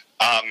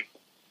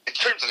 In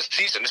terms of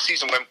the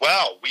season went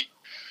well.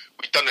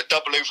 We've done a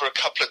double over a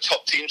couple of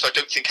top teams. I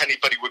don't think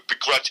anybody would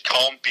begrudge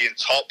Calm being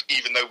top,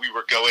 even though we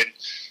were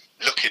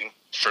looking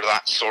for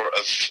that sort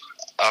of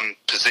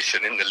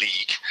position in the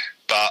league,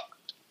 but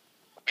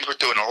we were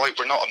doing all right.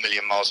 We're not a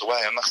million miles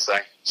away, I must say.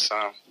 So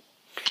a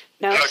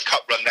nice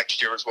cup run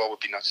next year as well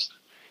would be nice.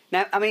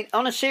 Now, I mean,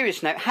 on a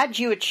serious note, had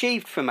you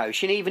achieved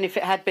promotion, even if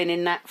it had been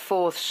in that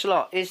fourth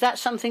slot, is that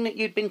something that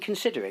you'd been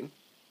considering?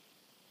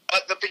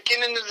 At the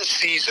beginning of the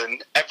season,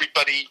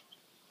 everybody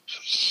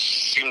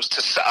seems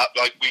to set up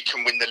like we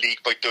can win the league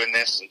by doing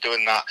this and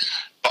doing that.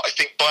 But I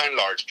think by and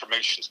large,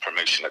 promotion's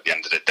promotion at the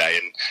end of the day.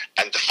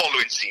 And the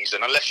following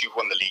season, unless you've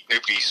won the league,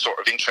 nobody's sort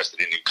of interested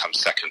in who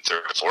comes second,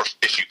 third, or fourth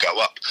if you go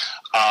up.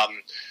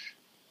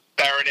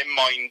 Bearing in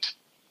mind,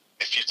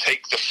 if you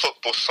take the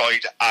football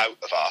side out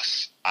of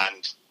us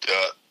and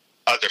the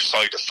other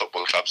side of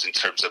football clubs in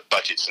terms of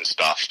budgets and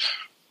stuff,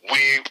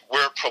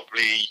 we're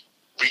probably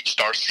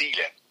reached our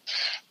ceiling.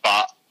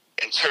 But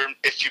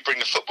if you bring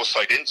the football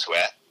side into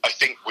it, I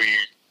think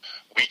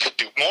we could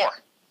do more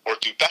or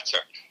do better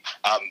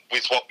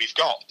with what we've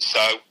got. So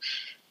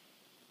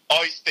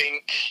I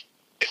think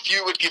if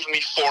you had given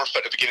me fourth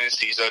at the beginning of the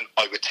season,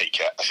 I would take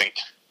it, I think.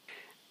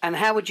 And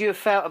how would you have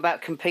felt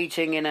about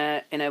competing in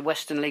a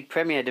Western League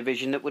Premier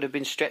Division that would have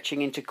been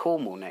stretching into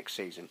Cornwall next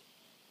season?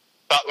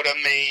 That would have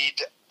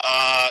made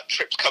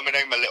trips coming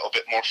home a little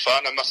bit more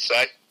fun, I must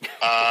say.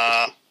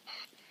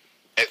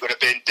 It would have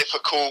been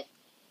difficult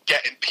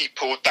getting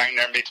people down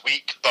there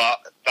midweek, but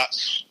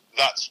that's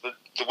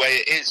the the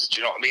way it is. Do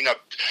you know what I mean?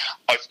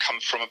 I've come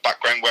from a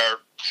background where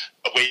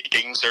away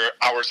games are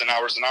hours and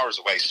hours and hours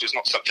away, so it's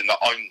not something that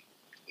I'm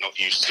not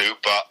used to,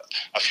 but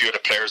a few of the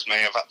players may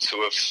have had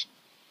to have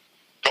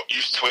got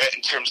used to it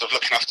in terms of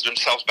looking after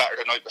themselves better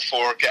the night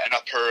before, getting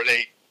up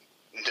early.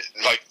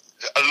 Like,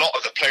 a lot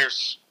of the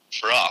players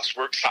for us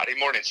work Saturday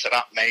morning, so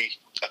that may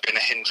have been a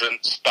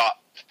hindrance, but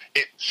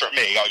for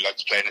me, I like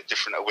playing at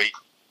different away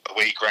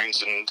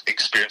grounds and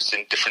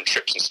experiencing different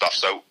trips and stuff,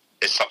 so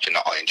it's something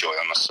that I enjoy,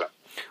 I must say.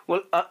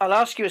 Well, I'll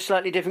ask you a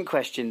slightly different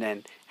question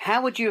then.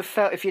 How would you have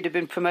felt if you'd have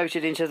been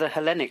promoted into the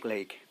Hellenic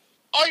League?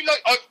 I've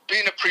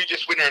been a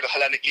previous winner of the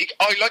Hellenic League.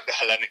 I like the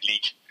Hellenic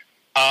League.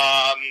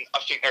 I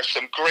think there's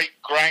some great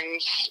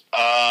grounds,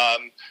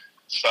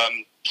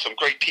 some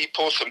great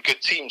people, some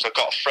good teams. I've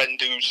got a friend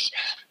who's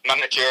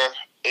manager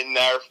in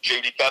there,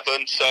 Julie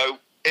Bevan, so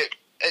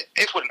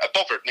it wouldn't have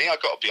bothered me,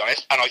 I've got to be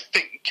honest. And I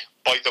think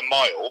by the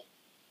mile,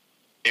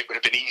 it would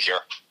have been easier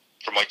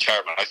for my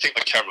chairman. I think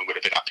my chairman would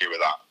have been happy with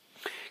that.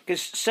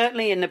 Because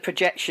certainly in the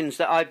projections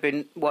that I've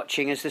been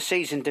watching as the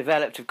season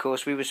developed, of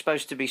course, we were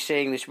supposed to be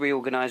seeing this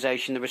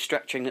reorganisation, the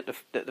restructuring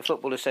that the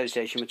Football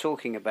Association were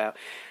talking about.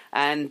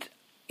 And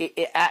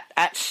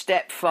at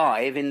step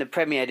 5 in the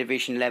Premier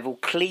Division level,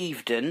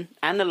 Clevedon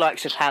and the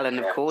likes of Hallen,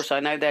 of course, I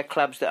know they're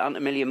clubs that aren't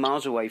a million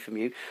miles away from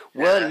you,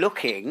 were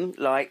looking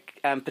like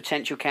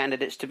potential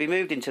candidates to be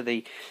moved into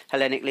the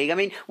Hellenic League. I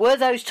mean, were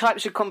those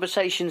types of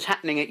conversations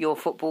happening at your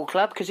football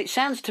club? Because it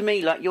sounds to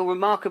me like you're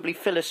remarkably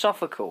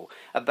philosophical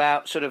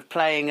about sort of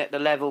playing at the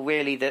level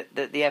really that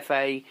the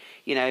FA,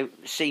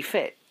 see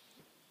fit.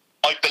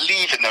 I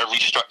believe in their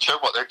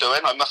restructure, what they're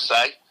doing, I must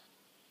say.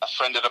 A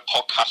friend of the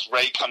podcast,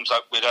 Ray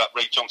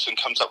Johnson,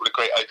 comes up with a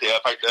great idea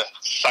about the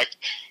South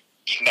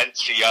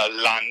Peninsula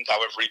land,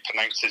 however he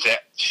pronounces it,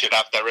 should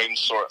have their own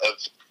sort of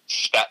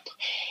step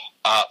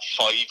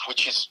 5,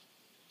 which is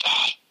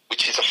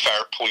a fair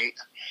point.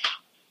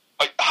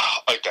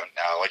 I don't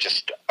know. I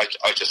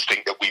just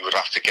think that we would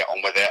have to get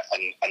on with it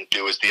and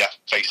do as the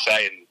FA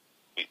say,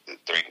 and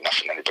there ain't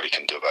nothing anybody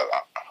can do about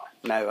that.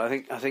 No, I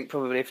think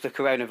probably if the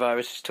coronavirus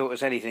has taught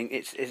us anything,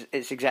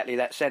 it's exactly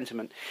that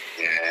sentiment.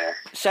 Yeah.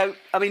 So,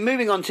 I mean,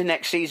 moving on to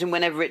next season,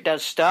 whenever it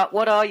does start,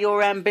 what are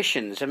your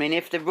ambitions? I mean,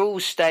 if the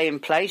rules stay in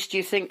place, do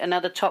you think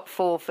another top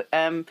 4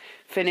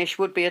 finish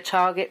would be a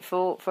target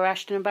for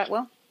Ashton and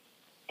Backwell?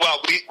 Well,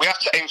 we have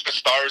to aim for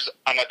stars,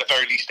 and at the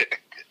very least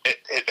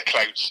hit the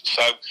clouds.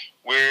 So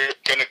we're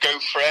going to go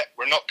for it.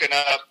 We're not going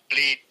to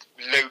bleed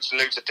loads and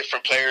loads of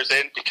different players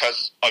in,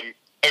 because I'm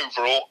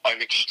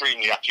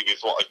extremely happy with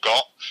what I've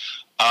got.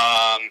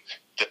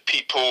 The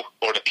people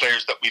or the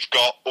players that we've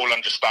got all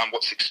understand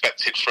what's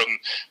expected from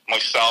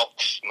myself,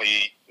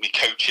 my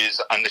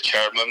coaches and the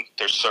chairman.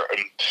 There's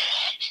certain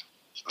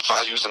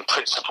values and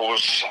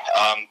principles,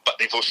 but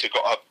they've also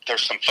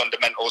there's some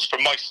fundamentals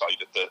from my side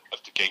of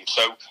the game.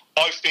 So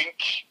I think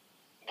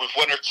with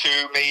 1 or 2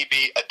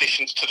 maybe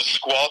additions to the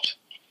squad,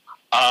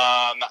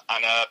 and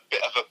a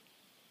bit of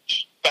a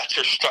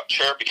better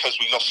structure, because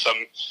we lost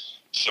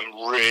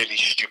some really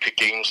stupid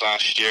games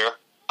last year,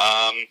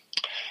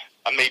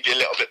 and maybe a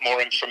little bit more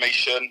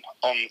information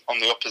on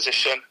the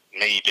opposition,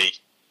 maybe.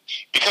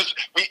 Because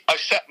I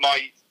set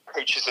my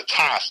coaches a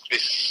task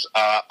this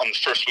on the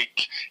first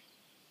week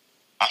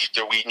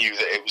after we knew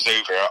that it was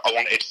over. I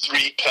wanted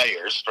 3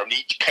 players from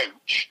each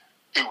coach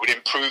who would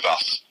improve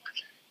us.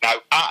 Now,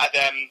 out of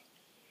them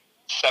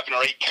 7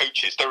 or 8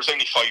 coaches, there was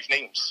only 5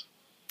 names.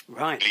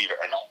 Right. Believe it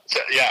or not.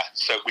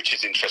 So which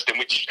is interesting,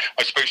 which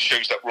I suppose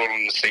shows that we're all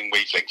on the same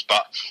wavelengths,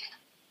 but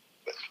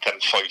then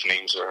 5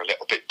 names are a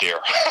little bit dear.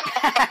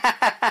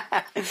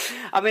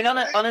 I mean,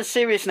 on a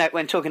serious note,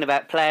 when talking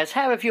about players,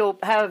 how have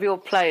your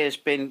players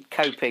been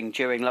coping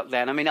during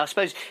lockdown? I mean, I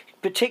suppose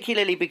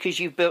particularly because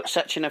you've built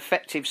such an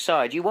effective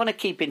side, you want to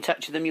keep in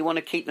touch with them, you want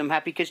to keep them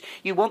happy because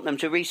you want them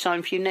to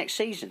re-sign for you next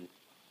season.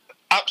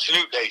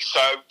 Absolutely. So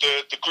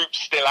the group's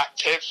still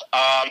active.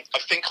 I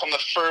think on the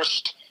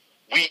first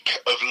week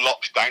of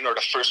lockdown, or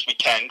the first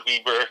weekend,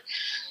 we were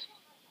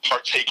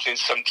partaking in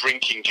some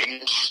drinking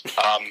games.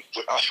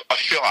 I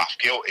feel half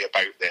guilty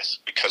about this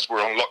because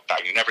we're on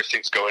lockdown and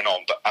everything's going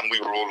on, and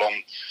we were all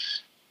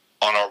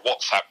on our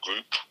WhatsApp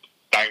group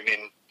down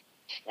in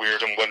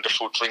weird and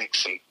wonderful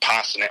drinks and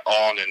passing it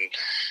on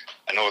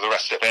and all the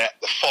rest of it.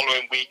 The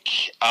following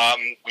week,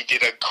 we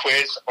did a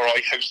quiz, or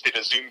I hosted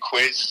a Zoom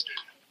quiz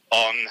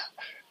on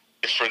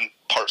different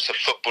parts of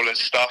football and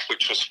stuff,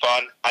 which was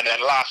fun. And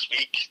then last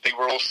week, they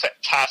were all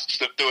set tasks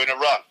of doing a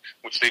run,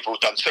 which they've all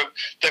done. So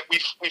that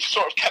we've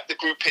sort of kept the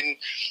group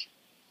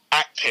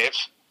active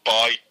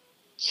by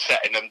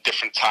setting them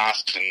different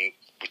tasks, and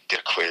we did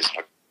a quiz.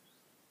 Like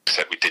I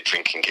said, we did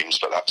drinking games,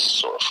 but that's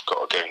sort of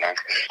got to go now.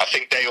 I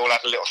think they all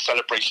had a little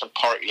celebration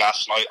party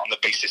last night on the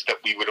basis that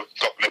we would have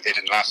got promoted,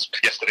 and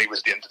yesterday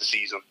was the end of the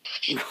season.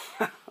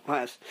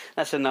 Well,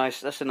 that's a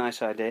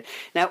nice idea.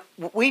 Now,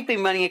 we've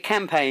been running a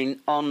campaign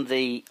on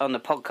the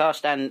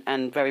podcast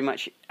and very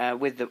much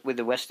with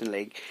the Western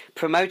League,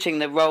 promoting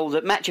the role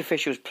that match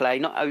officials play,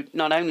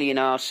 not only in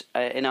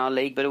our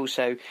league but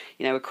also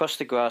across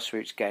the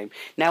grassroots game.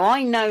 Now,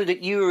 I know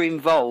that you were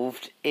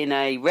involved in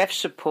a ref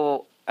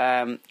support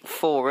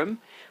forum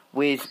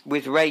with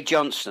Ray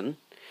Johnson.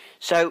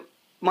 So,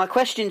 my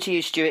question to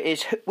you, Stuart,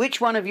 is which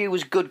one of you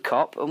was good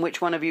cop and which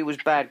one of you was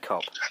bad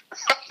cop?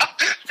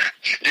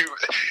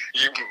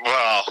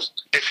 Well,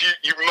 if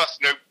you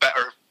must know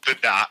better than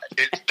that.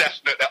 It's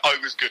definitely I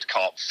was good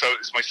cop. So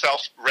it's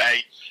myself,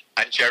 Ray,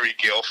 and Jerry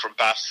Gill from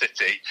Bath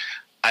City,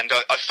 and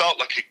I felt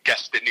like a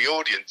guest in the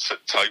audience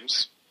at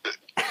times.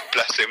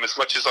 Bless him. As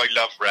much as I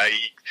love Ray,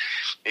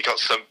 he got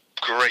some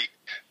great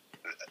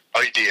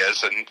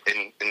ideas in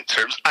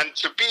terms. And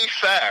to be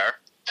fair,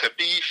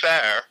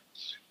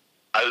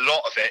 a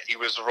lot of it he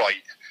was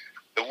right.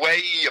 The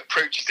way he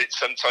approaches it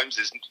sometimes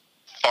is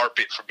far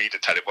be it from me to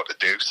tell him what to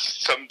do.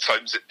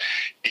 Sometimes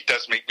it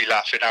does make me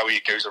laugh in how he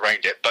goes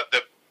around it, but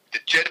the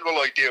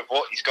general idea of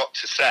what he's got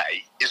to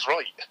say is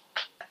right.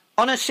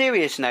 On a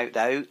serious note,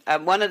 though,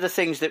 one of the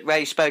things that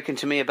Ray's spoken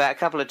to me about a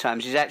couple of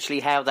times is actually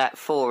how that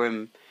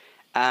forum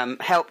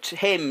helped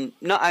him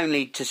not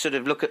only to sort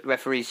of look at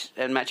referees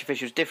and match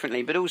officials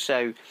differently, but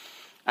also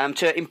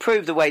to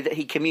improve the way that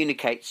he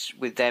communicates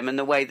with them and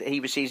the way that he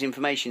receives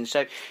information.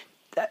 So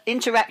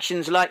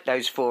interactions like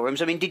those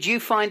forums, I mean, did you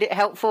find it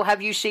helpful?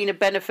 Have you seen a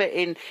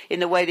benefit in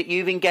the way that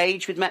you've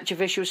engaged with match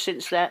officials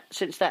since that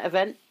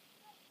event?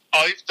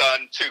 I've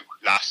done two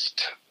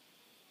last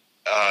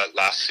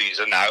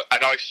season now,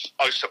 and I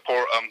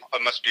support them. I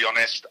must be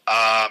honest.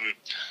 I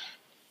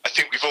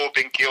think we've all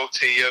been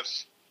guilty of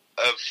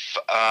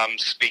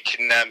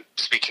speaking to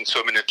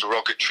them in a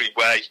derogatory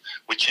way,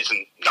 which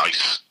isn't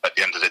nice at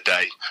the end of the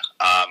day.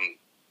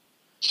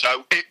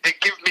 So it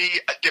gave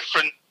me a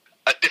different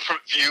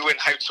view in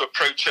how to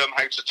approach them,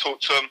 how to talk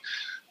to them.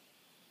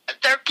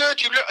 They're good.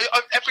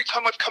 Every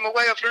time I've come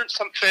away, I've learned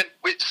something.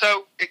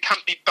 So it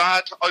can't be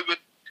bad. I would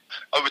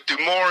do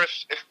more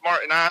if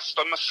Martin asked,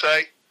 I must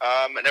say.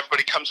 And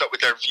everybody comes up with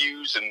their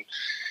views and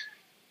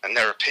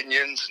their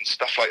opinions and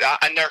stuff like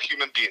that. And they're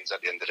human beings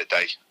at the end of the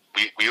day.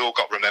 We all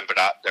got to remember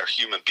that. They're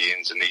human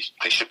beings and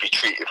they should be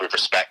treated with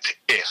respect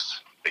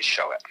if they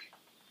show it.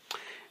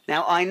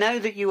 Now, I know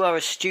that you are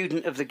a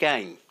student of the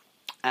game.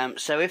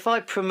 So if I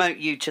promote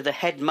you to the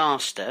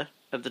headmaster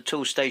of the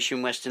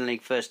Toolstation Western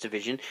League First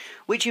Division,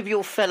 which of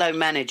your fellow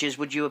managers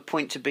would you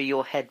appoint to be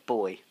your head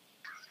boy?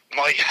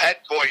 My head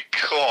boy,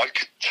 God, I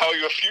could tell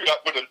you a few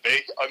that wouldn't be,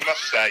 I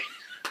must say.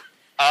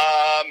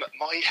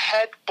 My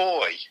head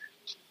boy,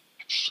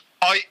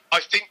 I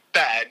think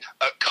Ben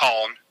at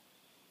Con,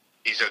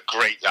 he's a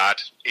great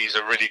lad. He's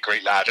a really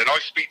great lad. And I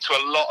speak to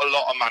a lot of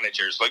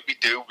managers like we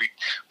do.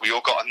 We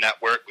all got a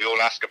network. We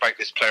all ask about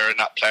this player and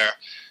that player.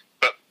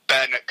 But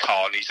Ben at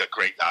Con, he's a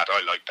great lad.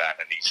 I like Ben.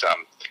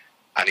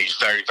 And he's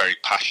very, very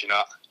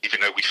passionate.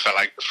 Even though we fell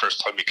out the first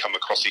time we come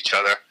across each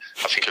other.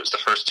 I think it was the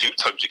first two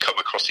times we come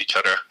across each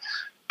other.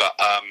 But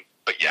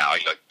yeah, I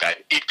like Ben.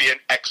 He'd be an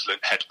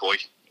excellent head boy.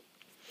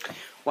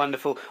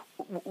 Wonderful.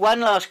 One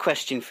last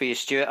question for you,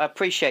 Stuart. I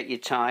appreciate your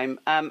time.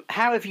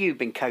 How have you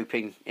been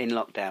coping in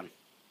lockdown?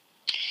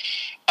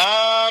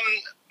 My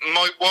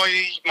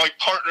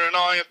partner and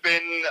I have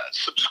been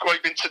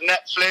subscribing to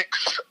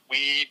Netflix.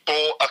 We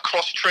bought a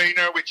cross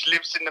trainer which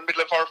lives in the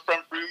middle of our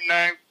front room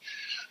now.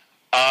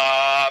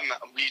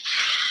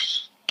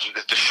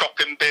 The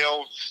shopping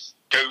bill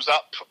goes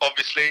up,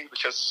 obviously,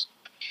 because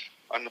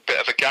I'm a bit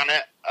of a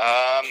gannet.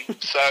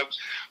 So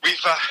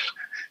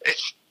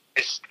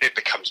it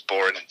becomes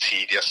boring and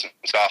tedious and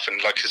stuff. And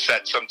like I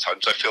said,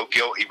 sometimes I feel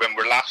guilty when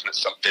we're laughing at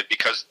something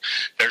because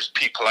there's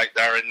people out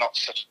there in not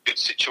such a good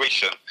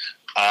situation.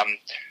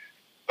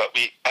 But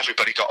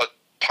everybody got to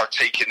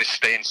partake in this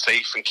staying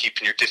safe and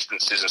keeping your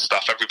distances and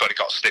stuff. Everybody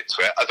got to stick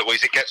to it.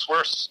 Otherwise, it gets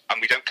worse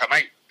and we don't come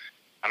out.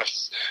 And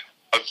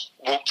I've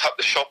walked up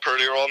the shop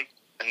earlier on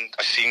and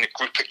I seen a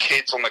group of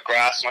kids on the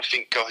grass and I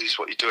think, guys,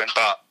 what are you doing?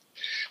 But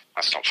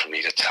that's not for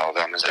me to tell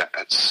them, is it?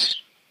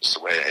 It's the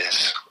way it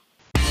is.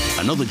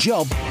 Another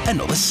job,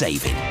 another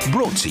saving.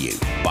 Brought to you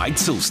by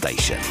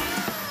Toolstation.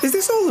 Is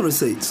this all the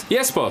receipts?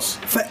 Yes, boss.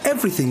 For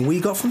everything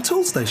we got from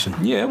Toolstation?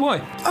 Yeah, why?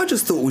 I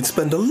just thought we'd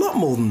spend a lot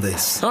more than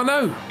this. Oh,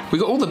 no. We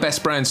got all the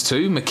best brands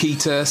too.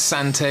 Makita,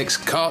 Santex,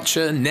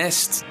 Karcher,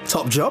 Nest.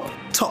 Top job,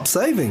 top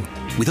saving.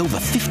 With over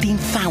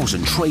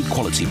 15,000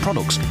 trade-quality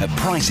products at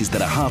prices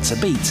that are hard to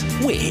beat,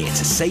 we're here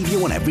to save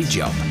you on every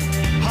job.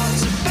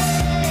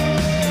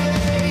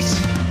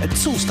 At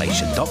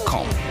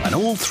Toolstation.com and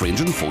all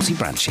 340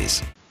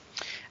 branches.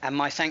 And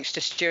my thanks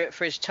to Stuart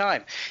for his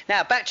time.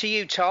 Now, back to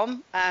you,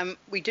 Tom.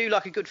 We do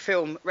like a good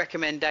film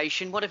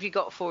recommendation. What have you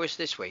got for us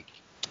this week?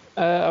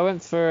 I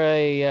went for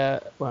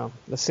the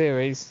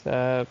series,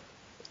 and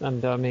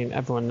I mean,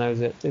 everyone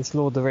knows it. It's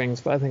Lord of the Rings,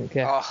 but I think,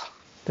 our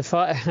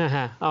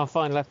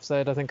final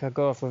episode, I think I'll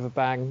go off with a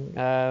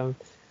bang.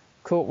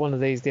 Caught one of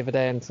these the other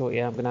day and thought,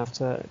 I'm going to have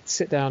to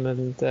sit down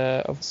and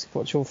obviously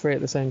watch all three at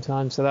the same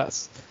time. So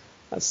that's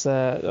that's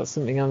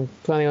something I'm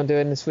planning on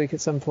doing this week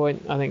at some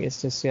point. I think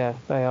it's just, they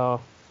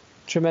are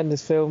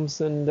tremendous films,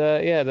 and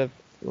they're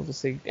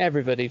obviously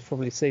everybody's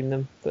probably seen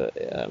them, but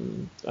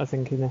I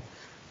think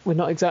we're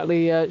not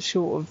exactly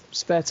short of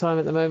spare time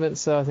at the moment,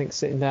 so I think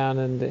sitting down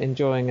and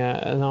enjoying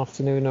an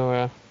afternoon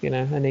or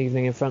an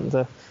evening in front of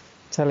the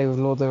telly with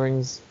Lord of the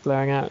Rings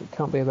blaring out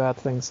can't be a bad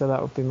thing. So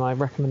that would be my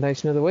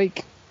recommendation of the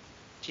week.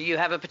 Do you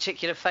have a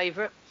particular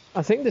favourite?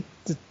 I think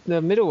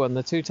the middle one,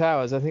 The Two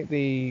Towers, I think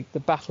the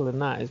battle in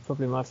that is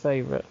probably my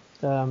favourite.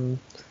 Don't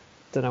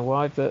know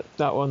why, but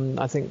that one,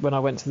 I think when I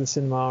went to the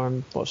cinema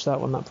and watched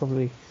that one, that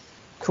probably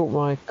caught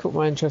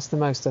my interest the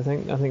most. I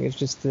think it's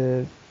just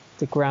the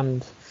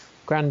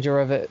grandeur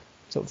of it,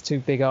 sort of two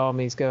big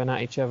armies going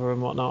at each other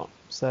and whatnot.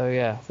 So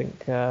I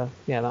think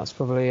that's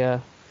probably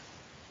I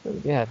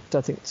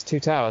think it's Two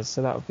Towers,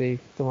 so that would be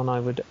the one I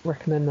would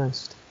recommend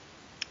most.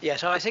 Yeah,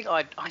 so I think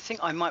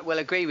I might well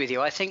agree with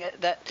you. I think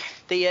that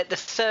the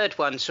third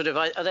one sort of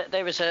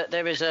there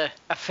is a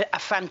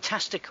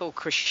fantastical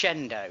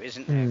crescendo,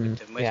 isn't there, with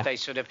them, where they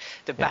sort of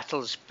the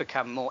battles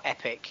become more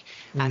epic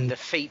and the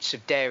feats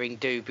of daring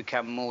do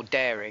become more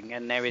daring,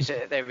 and there is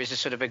a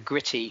sort of a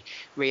gritty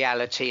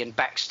reality and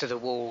backs to the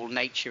wall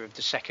nature of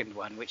the second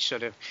one, which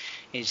sort of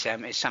is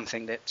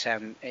something that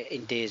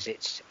endears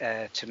it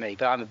to me.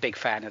 But I'm a big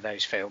fan of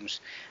those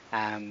films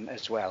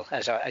as well,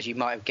 as you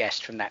might have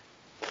guessed from that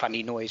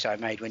funny noise I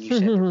made when you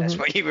said that's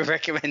what you were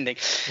recommending.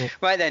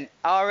 Right then,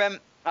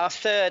 our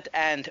third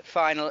and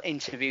final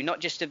interview,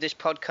 not just of this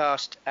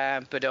podcast,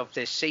 but of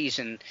this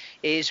season,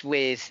 is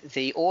with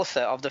the author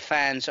of the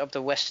Fans of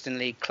the Western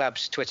League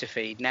Club's Twitter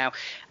feed. Now,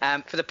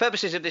 for the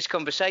purposes of this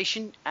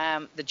conversation,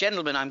 the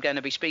gentleman I'm going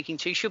to be speaking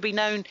to should be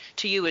known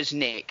to you as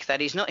Nick.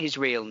 That is not his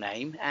real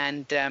name.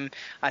 And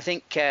I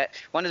think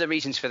one of the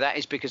reasons for that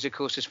is because, of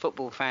course, as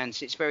football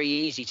fans, it's very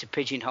easy to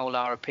pigeonhole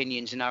our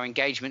opinions and our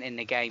engagement in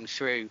the game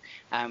through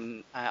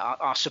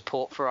our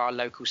support for our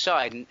local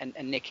side.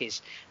 And Nick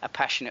is a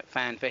passionate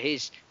fan for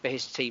his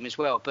team as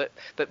well, but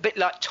a bit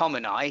like Tom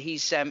and I,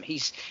 he's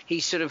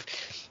sort of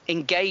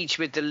engaged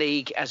with the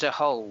league as a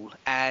whole,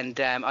 and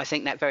I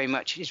think that very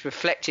much is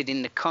reflected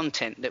in the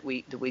content that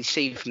we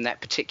see from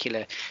that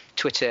particular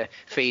Twitter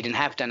feed and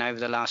have done over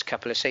the last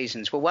couple of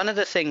seasons. Well, one of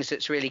the things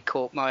that's really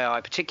caught my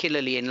eye,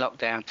 particularly in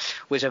lockdown,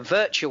 was a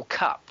virtual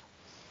cup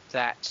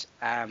that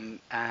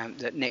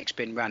Nick's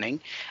been running,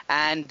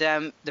 and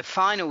the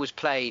final was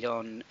played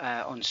on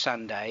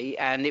Sunday,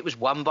 and it was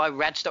won by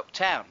Radstock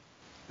Town.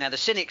 Now, the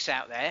cynics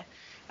out there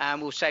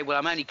will say, well,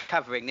 I'm only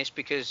covering this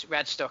because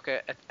Radstock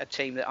are a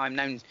team that I'm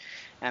known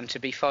to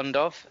be fond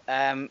of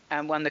and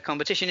won the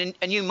competition,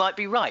 and you might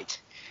be right.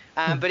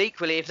 But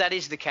equally, if that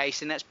is the case,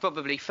 then that's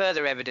probably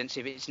further evidence,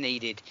 if it's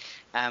needed,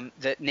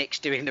 that Nick's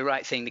doing the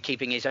right thing to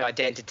keeping his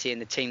identity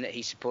and the team that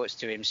he supports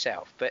to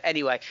himself. But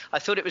anyway, I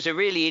thought it was a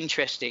really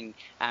interesting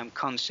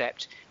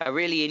concept, a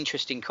really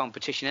interesting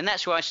competition. And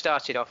that's why I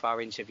started off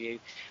our interview,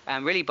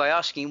 really by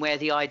asking where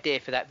the idea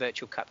for that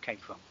virtual cup came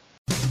from.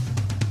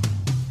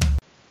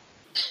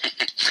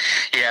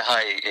 Yeah,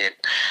 hi, Ian.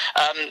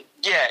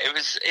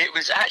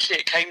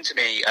 It came to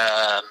me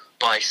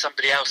by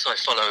somebody else I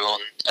follow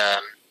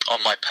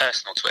on my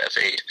personal Twitter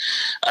feed,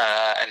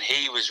 and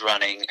he was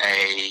running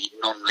a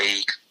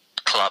non-league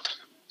club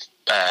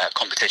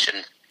competition,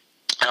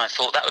 and I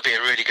thought that would be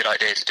a really good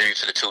idea to do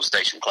for the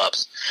Toolstation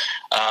clubs.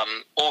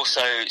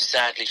 Also,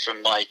 sadly,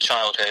 from my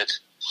childhood,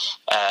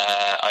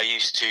 I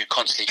used to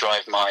constantly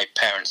drive my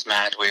parents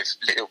mad with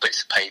little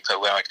bits of paper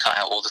where I'd cut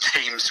out all the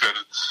teams from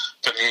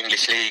the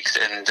English leagues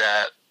and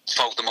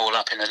fold them all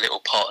up in a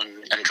little pot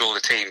and draw the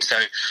team. So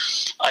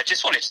I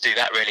just wanted to do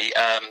that, really.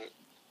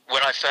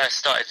 When I first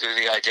started with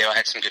the idea, I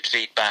had some good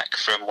feedback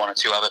from one or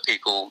two other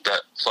people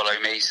that follow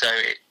me, so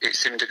it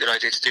seemed a good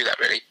idea to do that,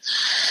 really.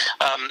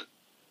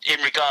 In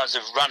regards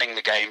of running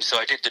the game, so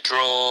I did the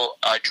draw,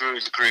 I drew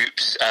the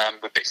groups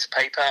with bits of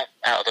paper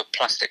out of a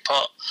plastic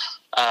pot,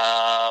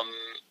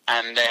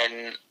 and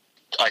then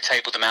I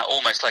tabled them out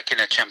almost like in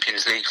a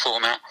Champions League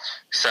format,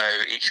 so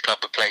each club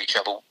would play each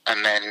other,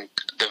 and then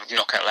the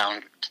knockout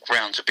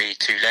rounds would be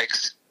two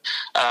legs.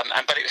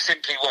 But it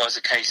simply was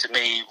a case of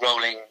me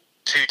rolling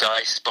two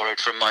dice borrowed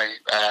from my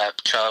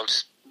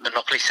child's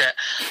Monopoly set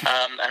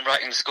and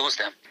writing the scores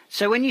down.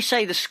 So when you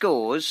say the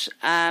scores,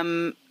 I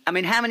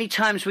mean, how many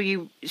times were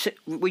you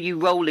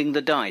rolling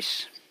the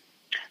dice?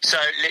 So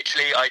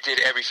literally, I did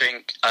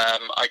everything.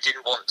 I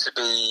didn't want to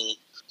be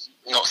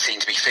not seen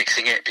to be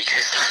fixing it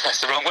because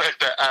that's the wrong word.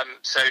 But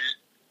so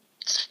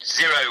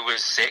 0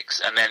 was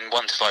 6, and then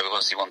 1 to 5 was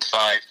obviously 1 to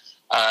 5,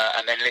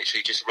 and then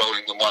literally just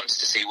rolling them once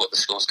to see what the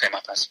scores came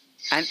up as.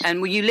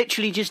 And were you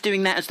literally just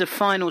doing that as the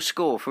final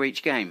score for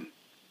each game?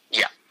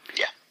 Yeah.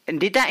 And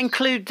did that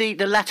include the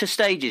latter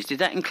stages? Did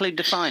that include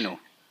the final?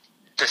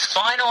 The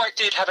final, I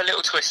did have a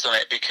little twist on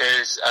it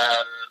because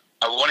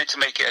I wanted to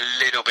make it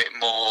a little bit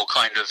more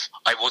kind of,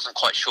 I wasn't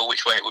quite sure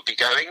which way it would be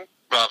going,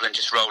 rather than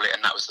just roll it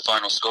and that was the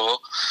final score.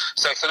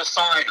 So for the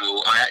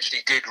final, I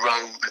actually did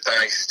roll the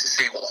dice to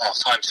see what the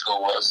half-time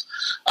score was,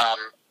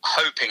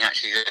 hoping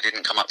actually that it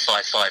didn't come up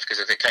 5-5, because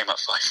if it came up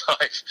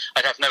 5-5,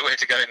 I'd have nowhere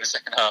to go in the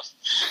second half.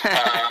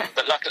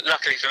 But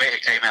luckily for me,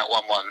 it came out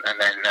 1-1, and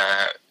then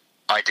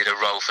I did a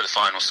roll for the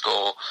final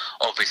score,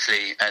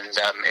 obviously, and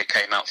it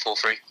came out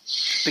 4-3.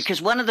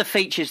 Because one of the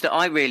features that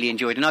I really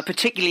enjoyed, and I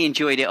particularly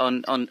enjoyed it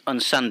on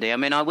Sunday, I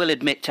mean, I will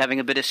admit to having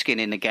a bit of skin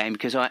in the game,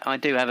 because I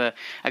do have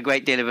a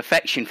great deal of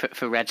affection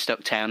for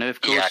Radstock Town, of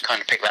course. Yeah, I kind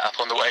of picked that up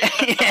on the way.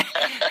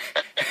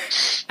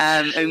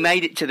 Who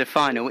made it to the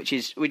final, which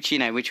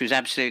was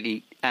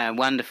absolutely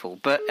wonderful.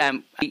 But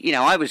I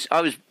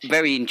was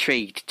very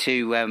intrigued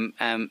to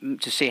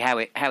see how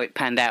it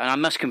panned out, and I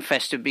must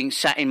confess to being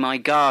sat in my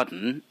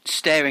garden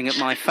staring at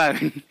my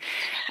phone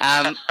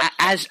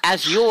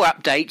as your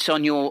updates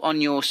on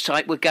your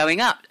site were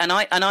going up, and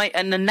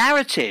the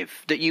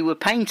narrative that you were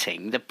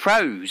painting, the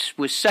prose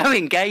was so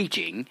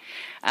engaging.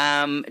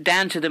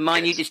 Down to the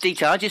minutest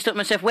detail. I just thought to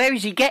myself, where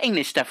is he getting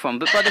this stuff from?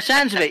 But by the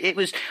sounds of it, it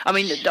was. I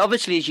mean,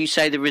 obviously, as you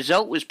say, the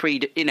result was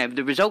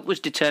the result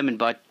was determined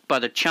by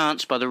the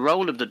chance, by the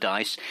roll of the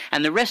dice,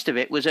 and the rest of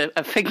it was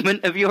a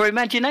figment of your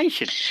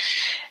imagination.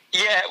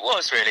 Yeah, it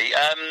was really.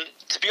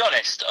 To be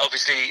honest,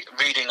 obviously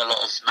reading a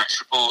lot of match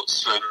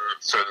reports from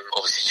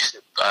obviously just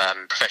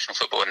professional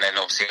football, and then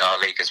obviously our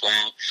league as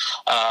well,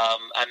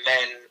 and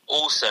then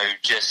also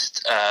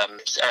just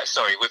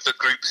with the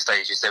group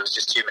stages, there was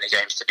just too many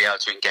games to be able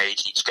to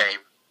engage each game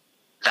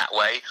that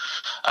way.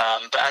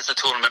 But as the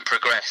tournament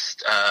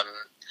progressed,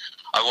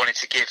 I wanted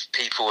to give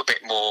people a bit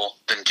more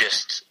than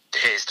just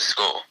here's the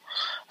score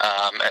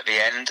at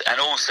the end. And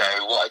also,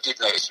 what I did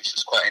notice, which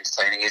was quite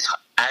entertaining, is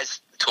as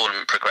the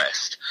tournament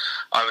progressed,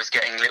 I was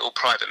getting little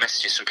private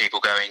messages from people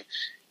going,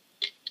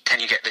 can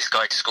you get this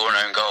guy to score an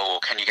own goal, or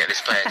can you get this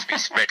player to be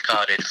red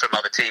carded, from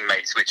other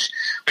teammates, which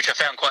I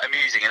found quite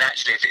amusing, and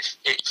actually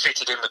it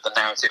fitted in with the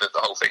narrative of the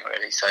whole thing,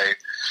 really. So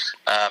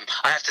I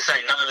have to say,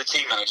 none of the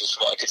team managers,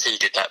 from what I could see,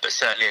 did that, but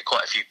certainly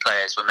quite a few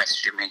players were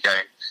messaging me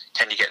going,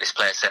 can you get this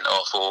player sent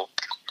off, or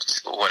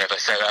whatever.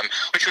 So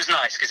which was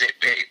nice, because it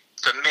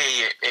for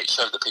me, it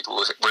showed that people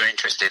were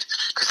interested,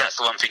 because that's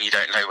the one thing you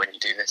don't know when you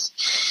do this.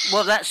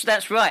 Well,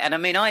 that's right. And I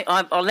mean,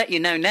 I'll let you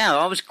know now,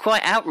 I was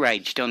quite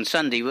outraged on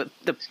Sunday with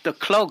the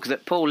clog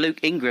that poor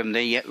Luke Ingram,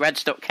 the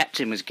Radstock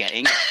captain, was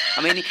getting.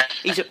 I mean,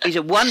 he's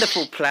a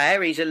wonderful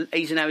player. He's a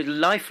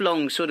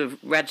lifelong sort of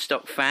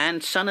Radstock fan,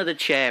 son of the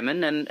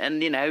chairman,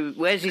 and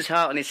wears his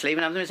heart on his sleeve.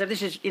 And I'm going to say,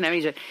 this is,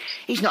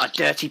 he's not a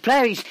dirty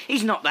player.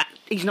 He's not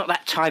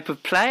that type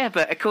of player.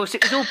 But of course,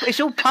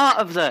 it's all part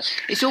of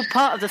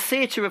the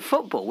theatre of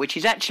football, which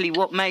is actually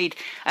what made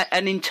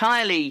an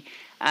entirely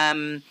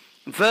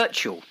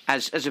virtual,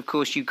 as of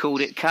course you called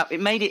it, cup. It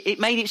made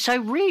it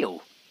so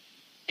real.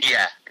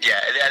 Yeah.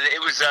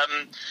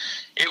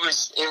 It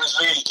was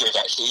really good,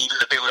 actually. Even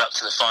the build up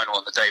to the final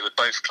on the day, with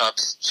both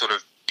clubs sort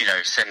of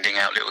sending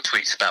out little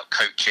tweets about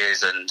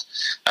coaches, and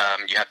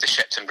you had the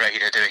Shepton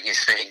Raider doing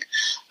his thing.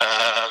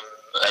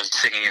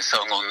 Singing a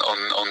song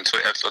on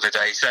Twitter for the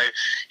day. So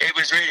it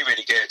was really,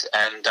 really good.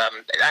 And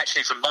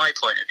actually, from my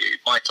point of view,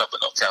 my club were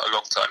knocked out a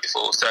long time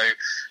before. So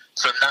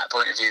from that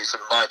point of view,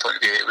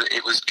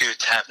 it was good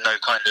to have no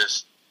kind of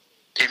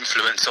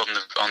influence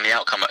on the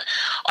outcome.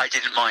 I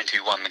didn't mind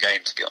who won the game,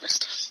 to be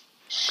honest.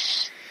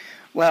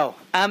 Well,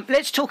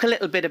 let's talk a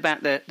little bit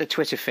about the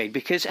Twitter feed,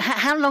 because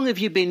how long have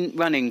you been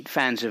running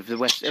fans of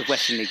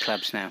Western League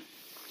clubs now?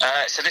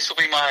 So this will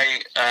be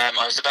my,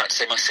 I was about to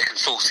say my second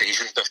full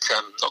season, but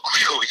not quite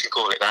sure we can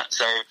call it that.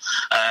 So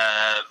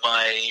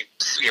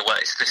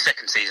it's the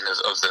second season of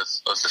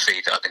the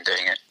feed that I've been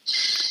doing it.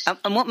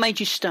 And what made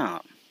you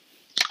start?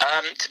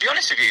 To be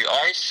honest with you,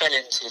 I fell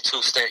into the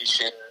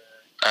Toolstation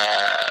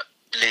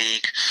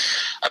League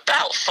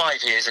about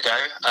 5 years ago,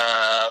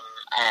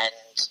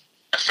 and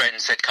a friend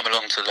said come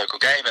along to the local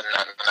game, and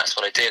that's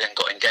what I did, and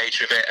got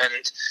engaged with it.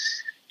 And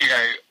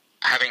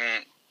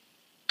having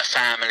a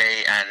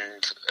family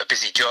and a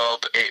busy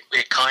job, it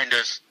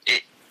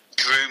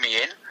drew me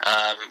in,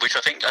 which I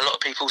think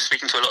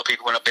speaking to a lot of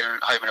people when I've been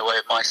home and away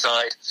with my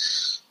side,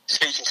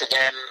 speaking to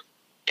them,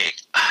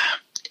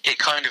 it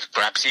kind of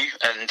grabs you,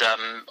 and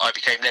I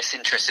became less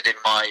interested in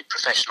my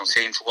professional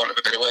team, for want of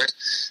a better word,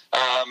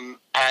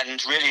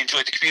 and really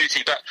enjoyed the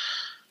community. But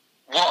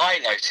what I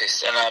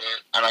noticed, and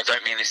I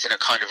don't mean this in a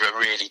kind of a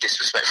really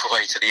disrespectful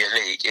way to the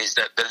league, is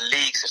that the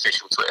league's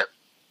official Twitter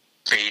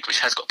feed, which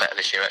has got better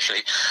this year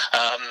actually,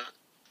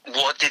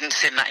 what didn't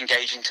seem that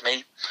engaging to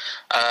me,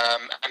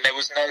 and there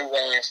was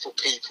nowhere for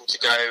people to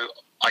go.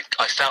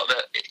 I felt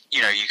that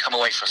you come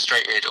away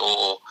frustrated,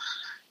 or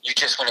you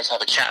just wanted to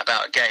have a chat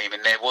about a game,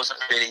 and there wasn't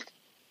really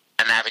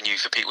an avenue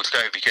for people to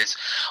go, because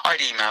I'd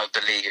emailed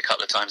the league a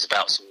couple of times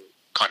about some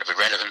kind of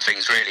irrelevant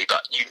things really,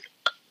 but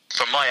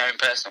from my own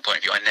personal point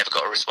of view, I never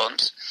got a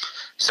response.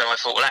 So I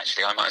thought, well,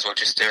 actually, I might as well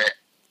just do it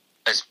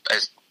as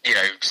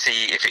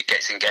see if it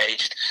gets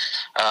engaged,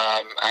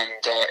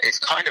 and it's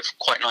kind of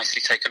quite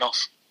nicely taken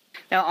off.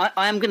 Now,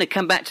 I am going to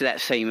come back to that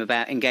theme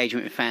about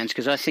engagement with fans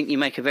because I think you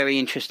make a very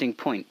interesting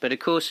point. But of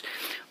course,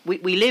 we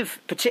live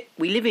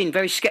in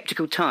very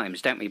sceptical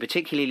times, don't we?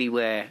 Particularly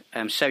where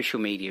social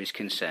media is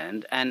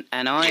concerned. And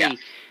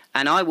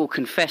I will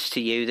confess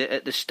to you that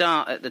at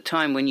the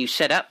time when you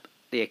set up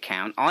the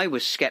account, I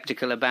was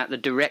sceptical about the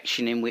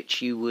direction in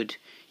which you would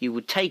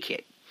take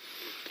it.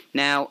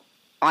 Now,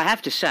 I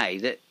have to say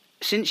that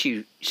since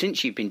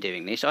you've been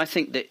doing this, I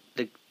think that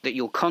that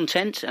your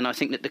content, and I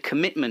think that the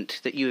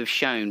commitment that you have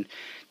shown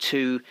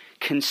to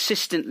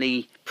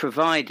consistently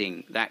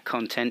providing that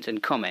content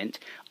and comment,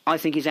 I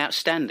think is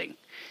outstanding.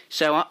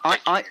 So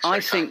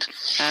I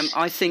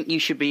think you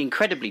should be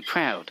incredibly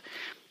proud,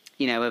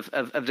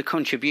 of the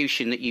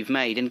contribution that you've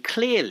made, and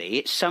clearly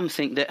it's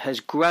something that has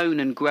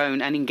grown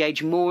and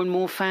engaged more and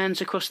more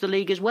fans across the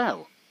league as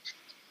well.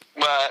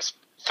 Well,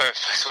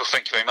 first of all,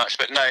 thank you very much.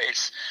 But no,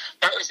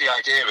 that was the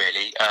idea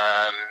really.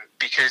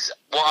 Because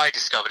what I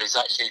discovered is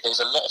actually there's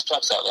a lot of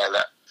clubs out there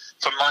that,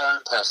 from my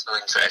own personal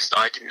interest,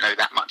 I didn't know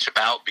that much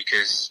about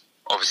because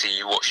obviously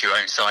you watch your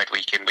own side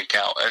week in, week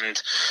out.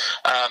 And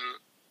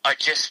I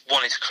just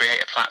wanted to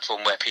create a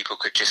platform where people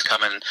could just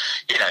come and,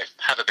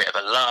 have a bit of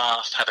a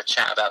laugh, have a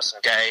chat about some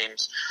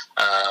games.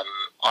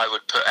 I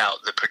would put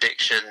out the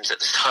predictions at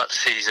the start of the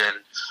season,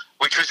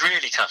 which was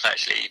really tough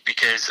actually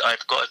because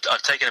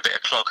I've taken a bit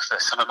of clog for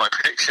some of my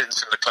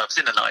predictions from the clubs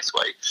in a nice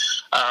way.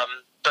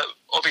 But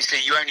obviously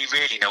you only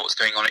really know what's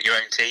going on at your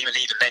own team, and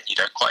even then you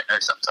don't quite know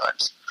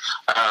sometimes.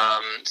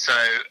 So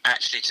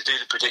actually to do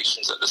the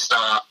predictions at the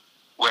start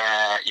where,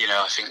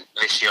 I think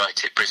this year I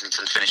tipped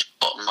Brislington finished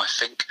bottom, I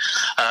think,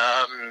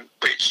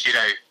 which,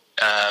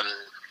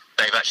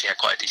 they've actually had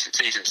quite a decent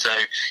season. So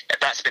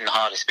that's been the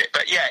hardest bit.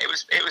 But yeah,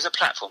 it was a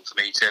platform for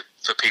me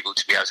for people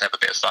to be able to have a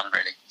bit of fun,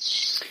 really.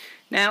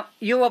 Now,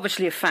 you're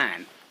obviously a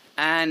fan.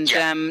 And,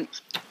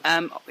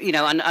 and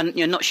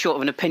you're not short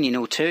of an opinion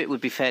or two, it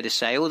would be fair to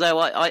say. Although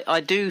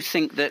I do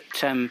think that,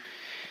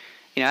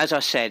 as I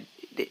said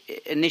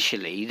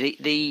initially,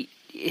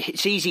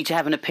 it's easy to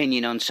have an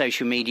opinion on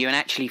social media and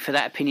actually for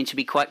that opinion to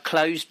be quite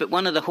closed. But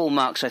one of the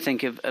hallmarks, I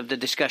think, of the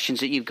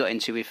discussions that you've got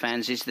into with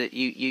fans is that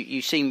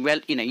you seem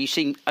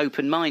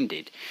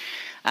open-minded.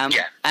 And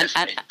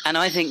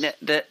I think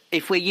that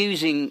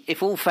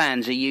if all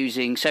fans are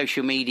using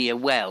social media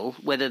well,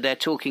 whether they're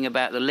talking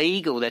about the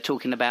league or they're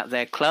talking about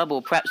their club,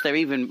 or perhaps they're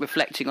even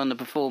reflecting on the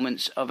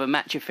performance of a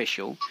match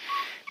official,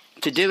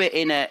 to do it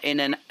in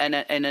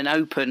an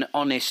open,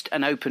 honest,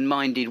 and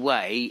open-minded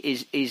way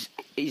is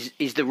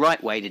the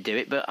right way to do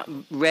it. But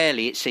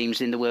rarely, it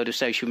seems, in the world of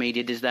social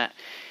media does that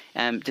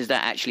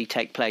actually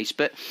take place.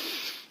 But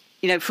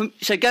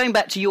so going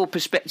back to your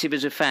perspective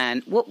as a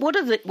fan, what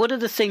are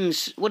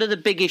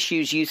the big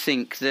issues you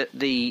think that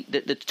the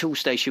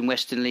Toolstation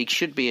Western League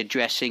should be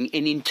addressing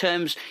in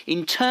terms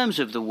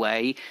of the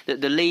way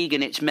that the league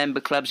and its member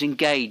clubs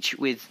engage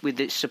with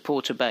its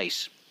supporter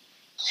base?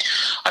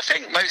 I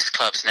think most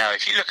clubs now,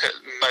 if you look at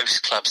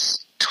most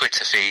clubs'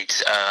 Twitter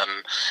feeds,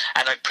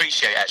 and I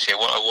appreciate actually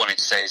what I wanted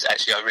to say is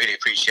actually I really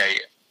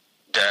appreciate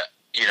that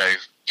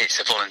it's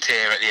a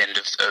volunteer at the end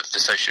of the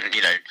social,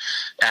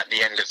 at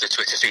the end of the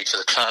Twitter feed for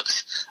the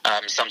clubs.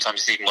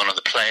 Sometimes it's even one of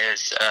the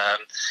players.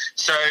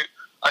 So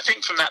I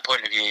think from that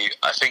point of view,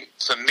 I think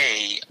for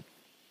me,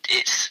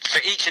 it's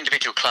for each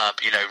individual club,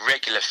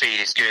 regular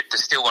feed is good.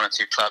 There's still one or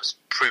two clubs,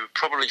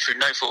 probably through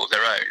no fault of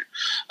their own,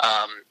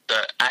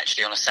 that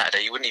actually on a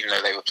Saturday you wouldn't even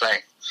know they were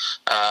playing,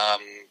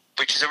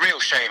 which is a real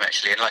shame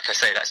actually. And like I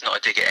say, that's not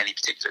a dig at any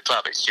particular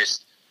club. It's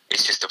just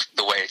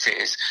the way it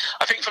is.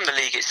 I think from the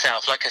league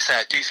itself, like I say,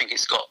 I do think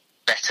it's got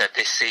better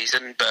this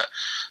season. But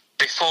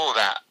before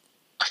that,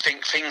 I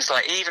think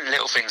even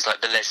little things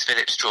like the Les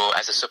Phillips draw,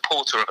 as a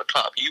supporter of a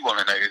club, you want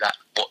to know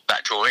what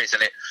that draw is.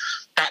 And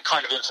that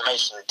kind of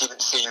information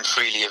didn't seem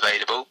freely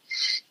available.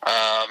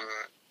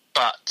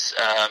 But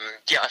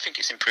I think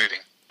it's improving.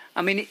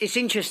 I mean, it's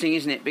interesting,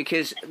 isn't it?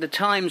 Because the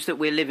times that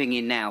we're living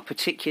in now,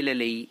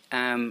 particularly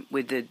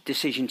with the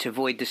decision to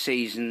void the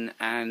season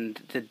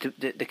and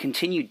the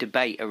continued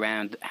debate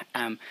around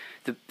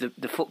the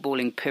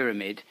footballing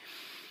pyramid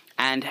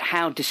and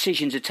how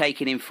decisions are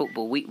taken in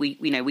football,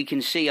 we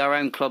can see our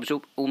own clubs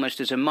almost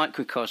as a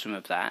microcosm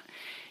of that.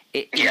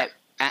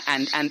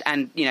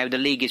 And the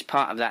league is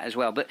part of that as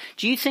well. But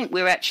do you think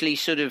we're actually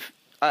sort of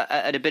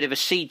at a bit of a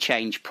sea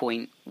change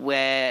point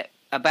where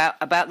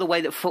about the way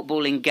that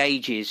football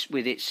engages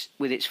with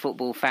its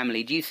football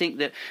family? Do you think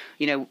that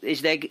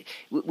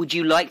would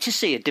you like to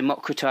see a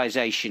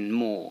democratisation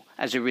more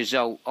as a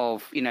result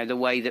of the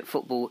way that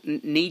football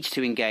needs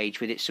to engage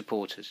with its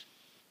supporters?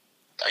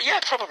 Yeah,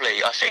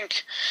 probably. I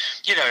think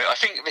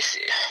this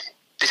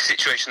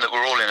situation that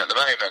we're all in at the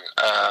moment,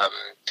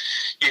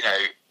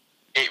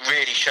 it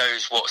really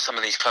shows what some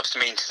of these clubs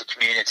mean to the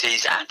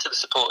communities and to the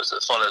supporters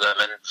that follow them.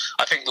 And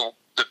I think the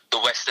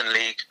Western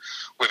League,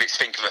 with its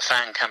Think of a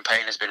Fan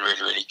campaign, has been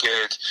really, really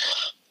good.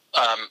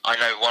 I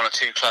know one or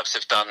two clubs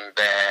have done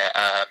their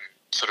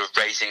sort of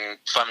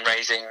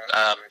fundraising,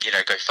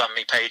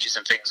 GoFundMe pages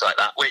and things like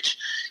that, which,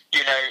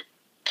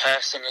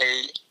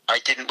 personally, I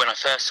didn't, when I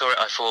first saw it,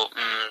 I thought,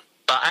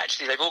 But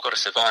actually, they've all got to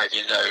survive.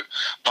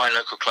 My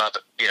local club,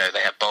 they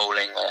have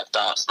bowling, they have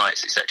darts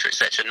nights, etc.,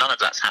 etc. None of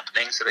that's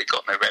happening, so they've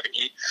got no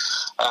revenue.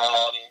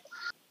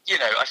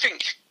 I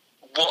think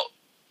what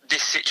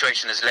this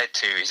situation has led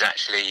to is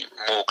actually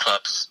more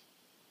clubs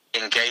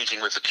engaging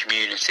with the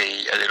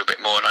community a little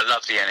bit more, and I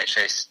love the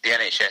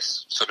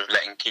NHS sort of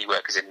letting key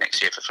workers in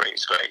next year for free.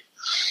 It's great.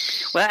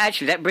 Well,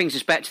 actually, that brings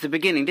us back to the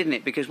beginning, didn't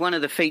it? Because one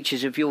of the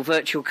features of your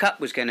virtual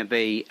cup was going to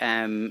be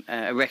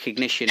a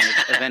recognition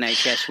of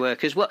NHS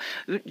workers.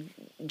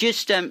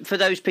 Just for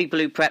those people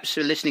who perhaps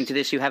are listening to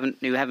this who haven't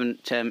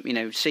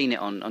seen it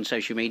on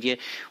social media,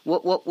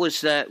 what are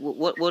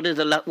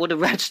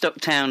Radstock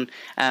Town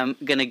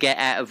going to get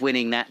out of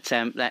winning that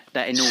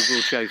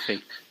inaugural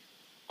trophy?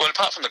 Well,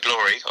 apart from the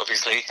glory,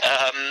 obviously,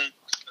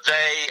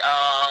 they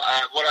are.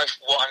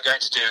 What I'm going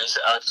to do is,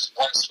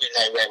 once we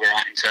know where we're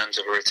at in terms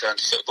of a return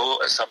to football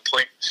at some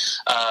point,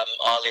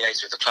 I'll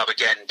liaise with the club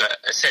again. But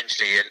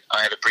essentially,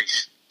 I had a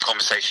brief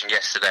conversation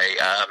yesterday.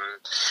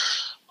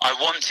 I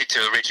wanted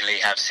to originally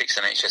have 6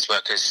 NHS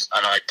workers,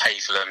 and I'd pay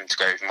for them to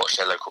go and watch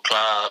their local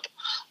club.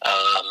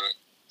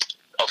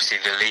 Obviously,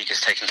 the league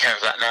has taken care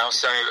of that now,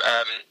 so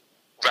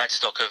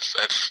Radstock have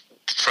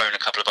thrown a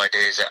couple of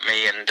ideas at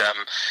me, and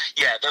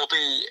there'll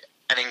be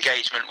an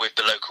engagement with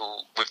the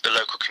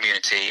local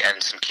community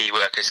and some key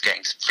workers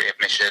getting some free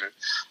admission,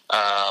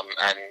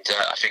 and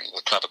I think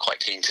the club are quite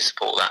keen to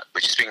support that,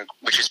 which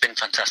has been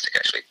fantastic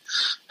actually.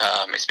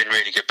 It's been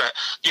really good. But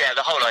yeah,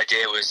 the whole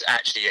idea was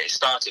actually it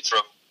started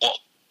from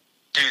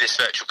do this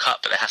virtual cup,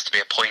 but there has to be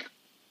a point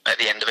at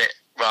the end of it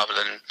rather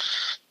than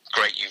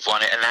great, you've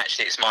won it. And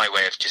actually, it's my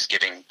way of just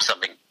giving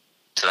something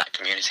to that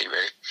community,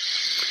 really.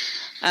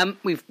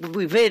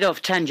 We've veered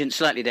off tangent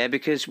slightly there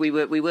because we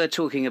were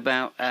talking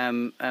about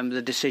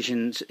the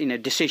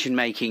decision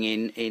making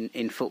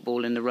in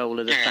football and the role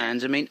of the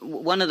fans. I mean,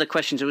 one of the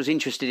questions I was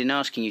interested in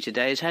asking you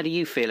today is how do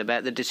you feel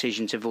about the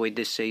decision to void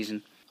this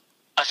season?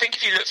 I think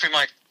if you look through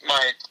my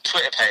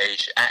Twitter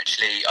page,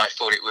 actually, I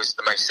thought it was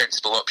the most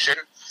sensible option,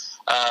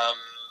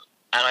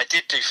 and I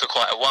did do for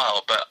quite a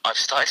while. But I've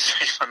started to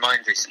change my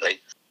mind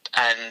recently,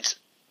 and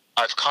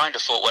I've kind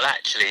of thought, well,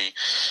 actually,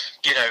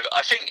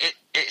 I think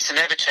it's an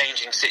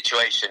ever-changing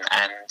situation,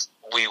 and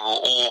we were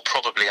all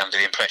probably under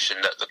the impression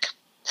that the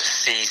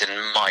season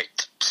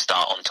might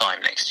start on time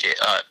next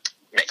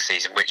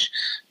season, which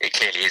it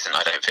clearly isn't,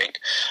 I don't think.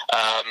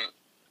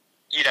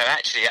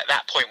 Actually, at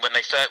that point, when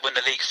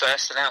the league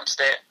first announced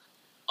it,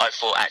 I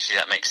thought, actually,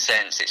 that makes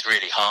sense. It's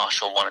really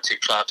harsh on one or two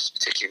clubs,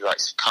 particularly like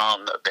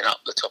Calm, that have been up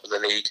the top of the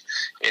league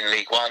in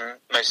League One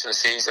most of the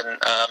season.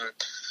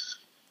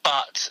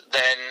 But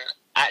then,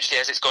 actually,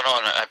 as it's gone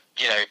on,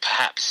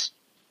 perhaps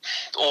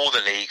all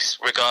the leagues,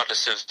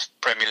 regardless of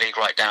Premier League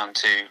right down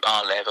to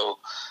our level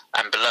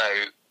and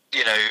below,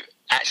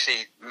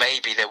 actually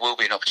maybe there will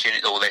be an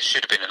opportunity, or there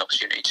should have been an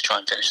opportunity to try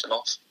and finish them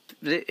off.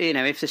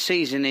 If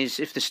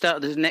the start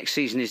of the next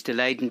season is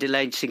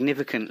delayed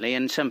significantly,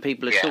 and some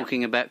people are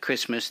talking about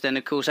Christmas, then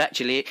of course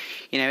actually,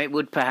 it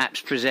would perhaps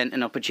present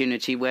an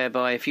opportunity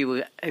whereby if you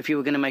were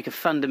going to make a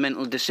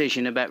fundamental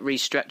decision about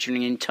restructuring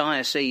an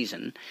entire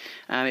season,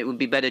 it would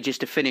be better just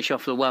to finish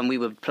off the one we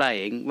were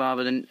playing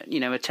rather than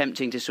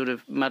attempting to sort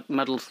of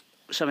muddle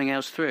something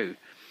else through.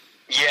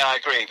 Yeah, I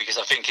agree, because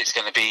I think it's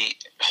going to be,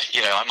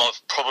 I'm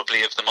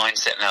probably of the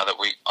mindset now that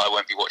I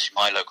won't be watching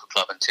my local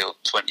club until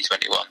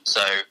 2021.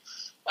 So,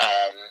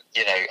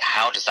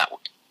 how does that?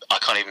 I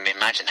can't even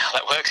imagine how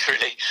that works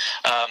really.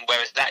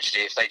 Whereas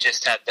actually, if they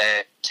just had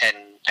their 10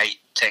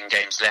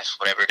 games left,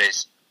 whatever it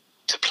is,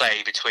 to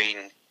play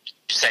between,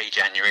 say,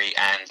 January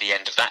and the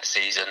end of that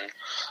season,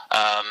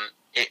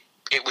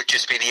 it would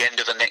just be the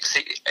end of the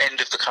end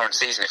of the current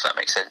season, if that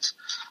makes sense.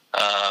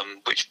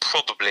 Which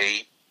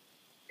probably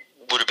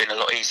would have been a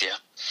lot easier.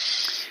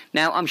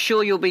 Now, I'm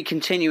sure you'll be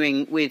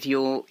continuing with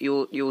your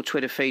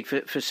Twitter feed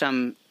for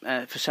some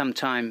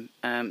time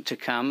to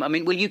come. I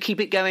mean, will you keep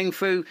it going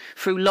through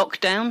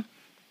lockdown?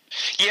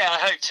 Yeah, I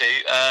hope to.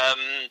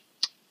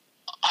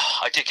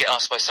 I did get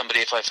asked by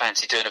somebody if I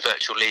fancy doing a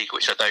virtual league,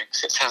 which I don't,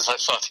 because it sounds like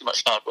far too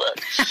much hard work.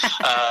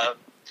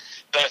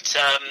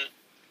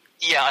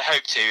 Yeah, I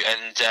hope to.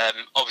 And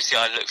obviously,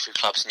 I look through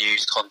clubs'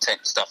 news, content,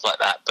 and stuff like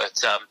that. But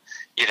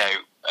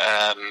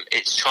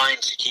it's trying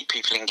to keep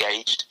people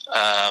engaged,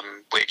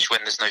 which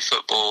when there's no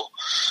football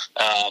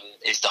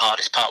is the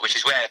hardest part, which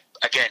is where,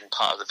 again,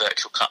 part of the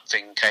virtual cup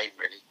thing came,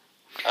 really,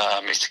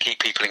 is to keep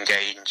people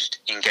engaged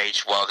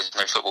while there's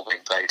no football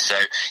being played. So,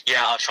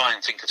 yeah, I'll try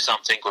and think of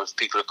something, or if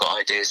people have got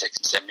ideas, they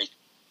can send me.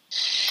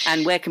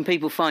 And where can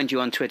people find you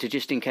on Twitter,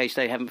 just in case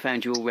they haven't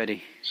found you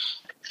already?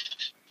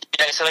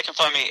 Yeah, so they can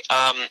find me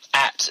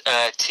at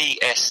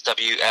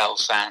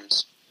TSWL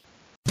Fans.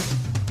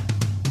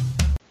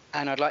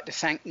 And I'd like to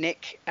thank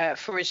Nick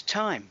for his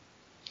time.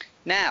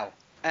 Now,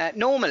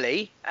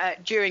 Normally,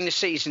 during the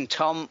season,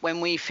 Tom,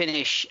 when we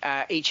finish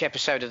each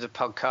episode of the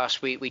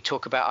podcast, we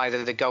talk about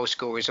either the goal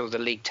scorers or the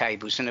league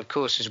tables. And of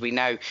course, as we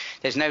know,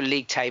 there's no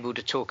league table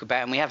to talk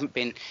about, and we haven't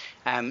been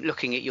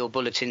looking at your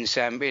bulletins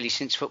really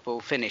since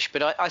football finished.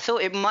 But I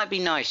thought it might be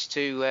nice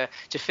to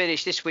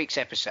finish this week's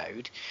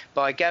episode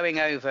by going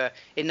over,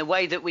 in the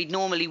way that we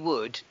normally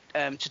would,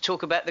 to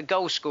talk about the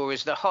goal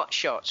scorers, the hot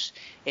shots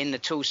in the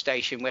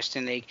Toolstation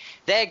Western League.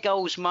 Their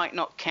goals might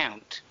not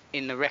count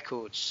in the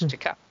records to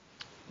come.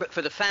 But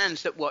for the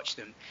fans that watch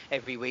them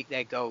every week,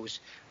 their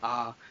goals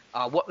are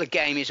what the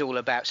game is all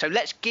about. So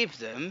let's give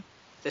them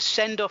the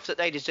send-off that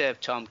they deserve,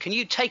 Tom. Can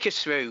you take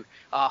us through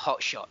our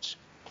hot shots?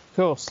 Of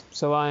course.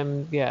 So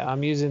I'm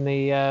using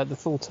the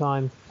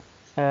full-time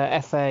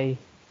FA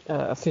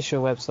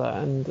official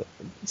website, and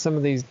some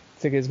of these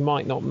figures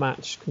might not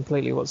match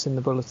completely what's in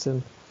the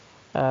bulletin,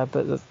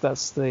 but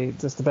that's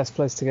the best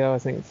place to go, I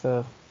think,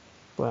 for,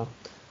 well,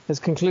 as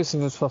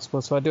conclusive as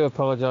possible. So I do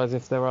apologise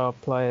if there are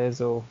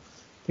players or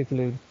people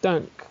who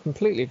don't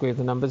completely agree with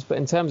the numbers, but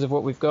in terms of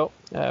what we've got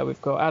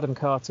Adam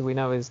Carter, we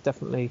know is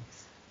definitely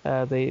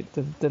the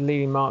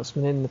leading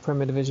marksman in the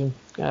Premier Division.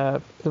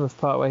 Plymouth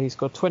Parkway, he's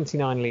scored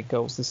 29 league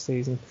goals this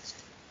season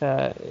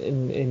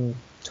in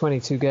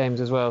 22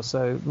 games as well,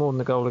 so more than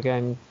a goal a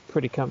game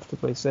pretty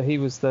comfortably. So he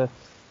was the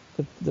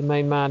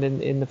main man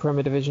in the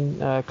Premier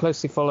Division,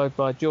 closely followed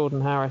by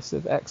Jordan Harris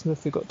of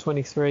Exmouth, who got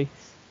 23,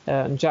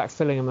 and Jack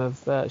Fillingham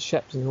of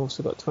Shepton, who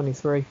also got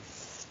 23.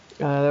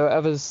 There were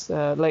others.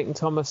 Leighton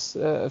Thomas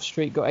of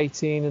Street got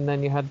 18, and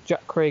then you had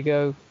Jack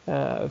Crago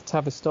of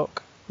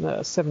Tavistock,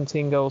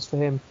 17 goals for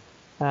him,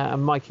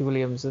 and Mikey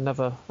Williams,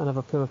 another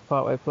Plymouth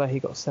Parkway player, he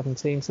got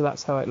 17. So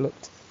that's how it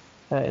looked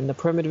in the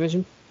Premier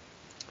Division.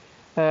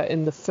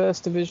 In the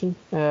First Division,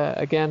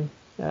 again,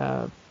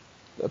 a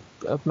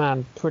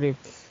man pretty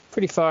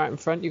far out in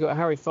front. You got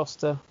Harry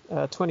Foster,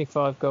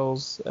 25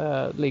 goals,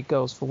 league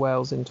goals for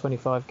Wales in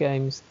 25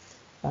 games.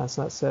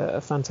 So that's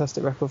a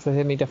fantastic record for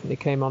him. He definitely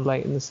came on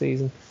late in the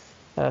season.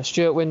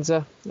 Stuart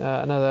Windsor,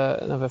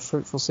 another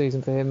fruitful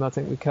season for him. I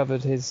think we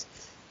covered his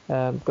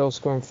goal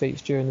scoring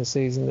feats during the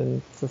season,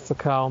 and for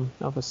Calm,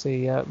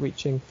 obviously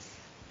reaching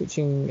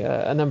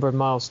a number of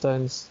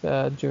milestones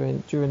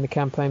during the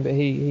campaign. But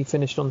he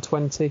finished on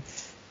 20,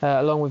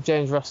 along with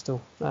James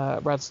Rustall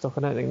at Radstock. I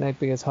don't think they'd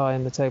be as high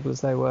in the table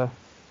as they were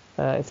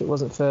if it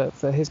wasn't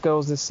for his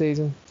goals this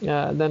season.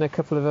 And then a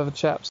couple of other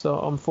chaps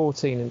on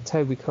 14, and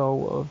Toby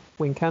Cole of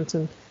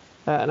Wincanton,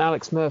 and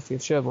Alex Murphy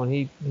of Sherborne.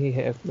 He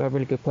hit a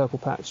really good purple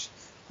patch,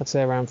 I'd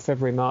say around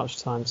February,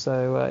 March time.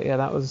 So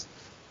that was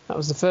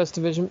the First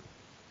Division.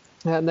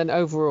 And then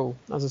overall,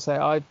 as I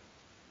say,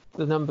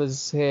 the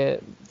numbers here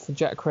for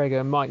Jack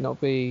Crago might not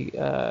be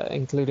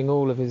including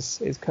all of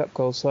his cup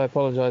goals, so I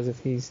apologise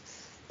if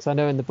because I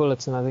know in the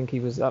bulletin I think he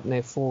was up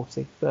near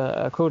 40,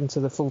 but according to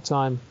the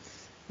full-time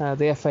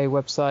the FA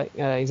website,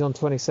 he's on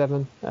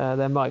 27.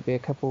 There might be a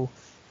couple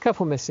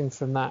missing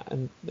from that,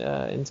 and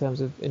in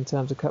terms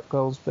of cup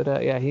goals,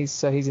 but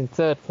he's in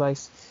third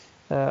place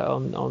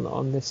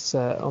on this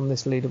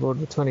leaderboard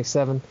with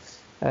 27.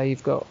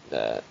 You've got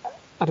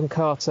Adam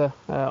Carter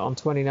on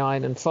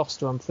 29 and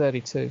Foster on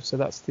 32. So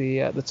that's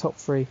the top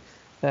three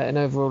in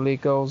overall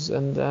league goals,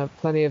 and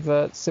plenty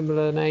of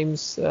similar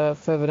names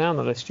further down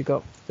the list. You've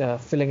got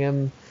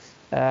Fillingham,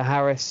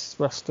 Harris,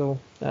 Rustall,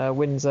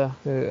 Windsor,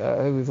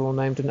 who we've all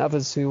named, and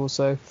others who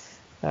also,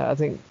 I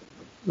think,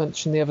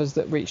 mention the others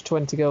that reached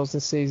 20 goals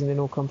this season in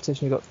all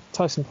competition. You've got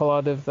Tyson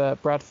Pollard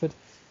of Bradford.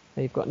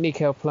 You've got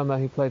Nikel Plummer,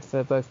 who played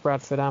for both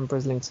Bradford and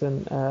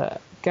Brislington.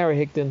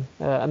 Gary Higdon,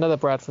 another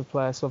Bradford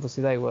player. So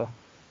obviously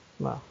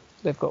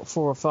they've got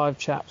 4 or 5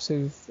 chaps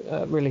who've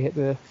really hit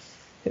the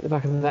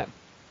back of the net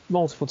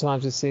multiple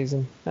times this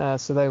season,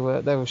 so they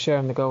were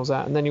sharing the goals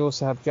out. And then you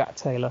also have Jack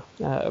Taylor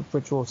of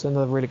Bridgewater,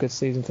 another really good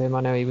season for him.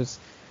 I know he was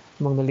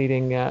among the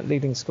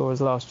leading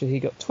scorers last year. He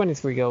got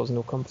 23 goals in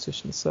all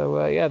competitions. So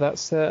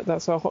that's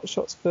our hot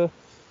shots for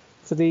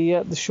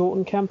the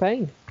shortened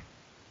campaign.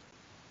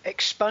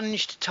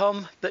 Expunged,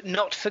 Tom, but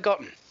not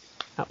forgotten.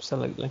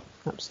 Absolutely.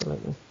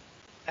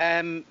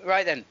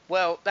 Right then.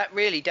 Well, that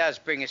really does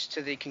bring us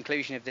to the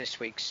conclusion of this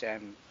week's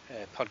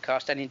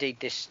podcast, and indeed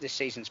this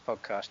season's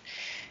podcast.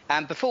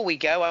 Before we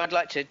go, I'd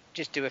like to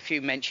just do a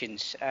few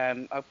mentions.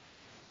 I'm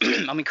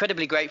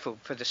incredibly grateful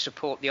for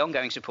the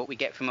ongoing support we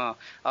get from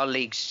our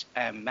league's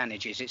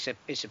managers.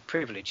 It's a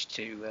privilege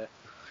to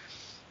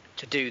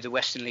do the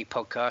Western League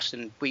podcast,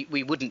 and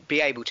we wouldn't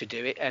be able to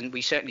do it, and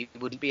we certainly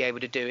wouldn't be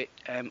able to do it,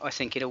 I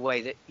think, in a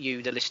way that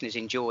you, the listeners,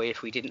 enjoy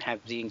if we didn't have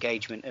the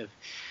engagement of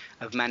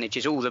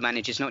managers, all the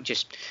managers, not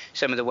just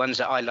some of the ones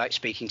that I like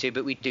speaking to,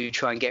 but we do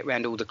try and get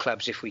around all the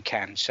clubs if we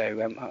can.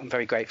 So I'm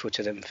very grateful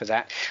to them for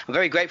that. I'm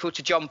very grateful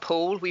to John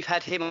Paul. We've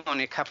had him on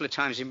a couple of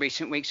times in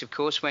recent weeks, of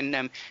course,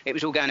 when it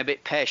was all going a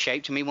bit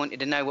pear-shaped and we wanted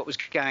to know what was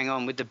going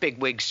on with the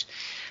bigwigs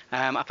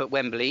up at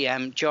Wembley.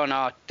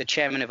 John, the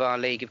chairman of our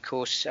league, of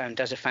course,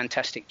 does a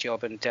fantastic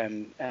job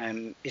and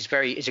is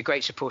a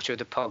great supporter of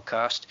the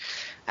podcast,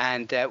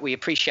 and we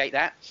appreciate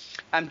that.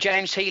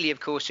 James Healy,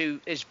 of course, who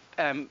is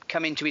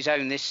come into his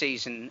own this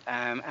season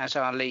as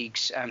our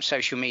league's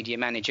social media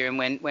manager. And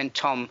when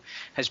Tom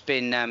has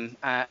been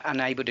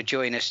unable to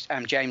join us,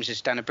 James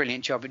has done a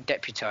brilliant job at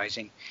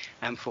deputising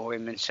for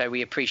him. And so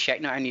we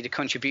appreciate not only the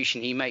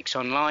contribution he makes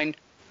online,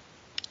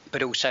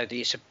 but also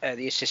the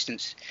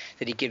assistance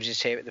that he gives us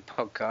here at the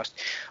podcast.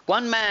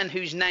 One man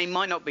whose name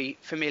might not be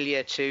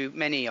familiar to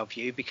many of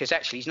you, because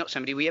actually he's not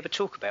somebody we ever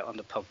talk about on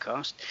the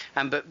podcast,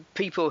 but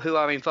people who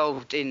are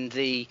involved in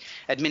the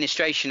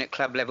administration at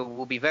club level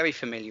will be very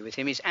familiar with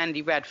him, is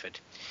Andy Radford.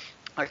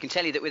 I can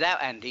tell you that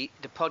without Andy,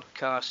 the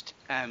podcast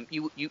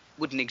you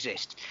wouldn't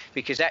exist,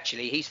 because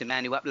actually he's the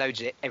man who uploads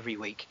it every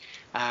week,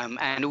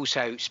 and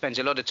also spends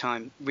a lot of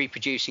time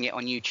reproducing it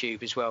on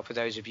YouTube as well, for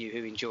those of you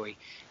who enjoy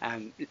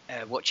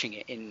watching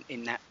it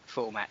in that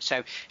format.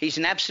 So he's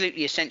an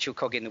absolutely essential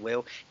cog in the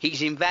wheel.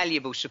 He's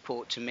invaluable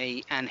support to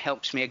me and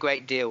helps me a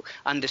great deal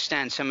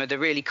understand some of the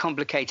really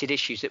complicated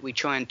issues that we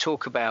try and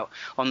talk about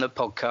on the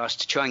podcast,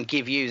 to try and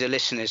give you, the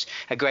listeners,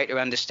 a greater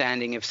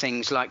understanding of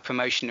things like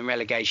promotion and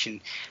relegation,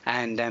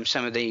 and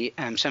some of the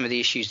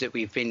issues that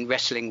we've been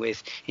wrestling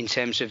with in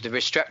terms of the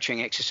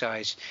restructuring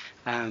exercise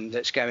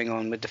that's going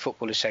on with the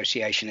Football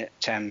Association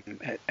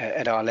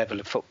at our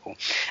level of football.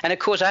 And of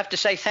course, I have to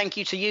say thank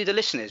you to you, the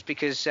listeners,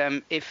 because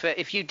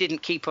if you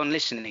didn't keep on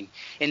listening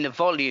in the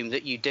volume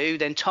that you do,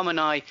 then Tom and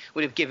I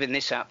would have given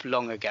this up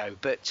long ago.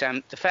 But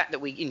the fact that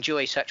we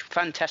enjoy such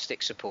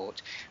fantastic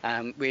support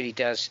really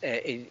does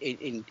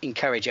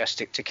encourage us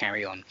to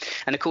carry on.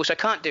 And of course, I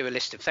can't do a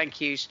list of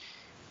thank yous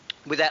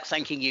without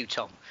thanking you,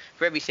 Tom,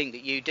 for everything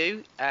that you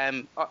do.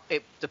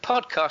 The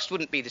podcast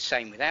wouldn't be the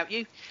same without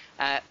you.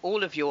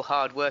 All of your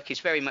hard work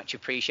is very much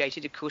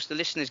appreciated. Of course, the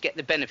listeners get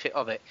the benefit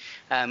of it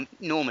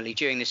normally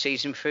during the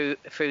season through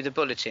the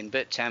bulletin.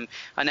 But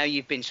I know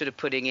you've been sort of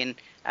putting in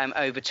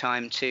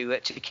overtime to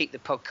keep the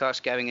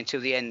podcast going until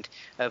the end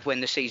of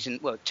when the season,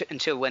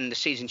 until when the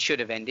season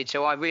should have ended.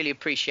 So I really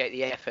appreciate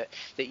the effort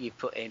that you've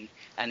put in,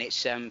 and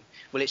it's a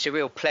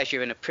real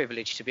pleasure and a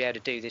privilege to be able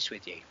to do this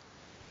with you.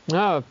 No,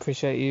 I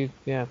appreciate you.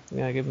 Yeah,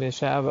 give me a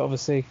shout out. But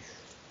obviously,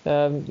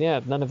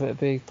 none of it would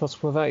be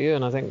possible without you.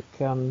 And I think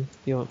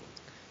you're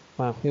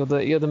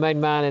the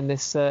main man in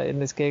this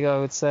gig, I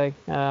would say.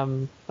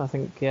 I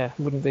think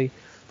wouldn't be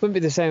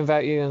the same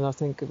without you. And I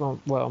think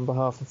on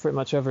behalf of pretty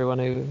much everyone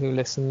who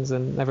listens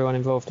and everyone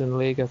involved in the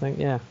league, I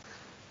think a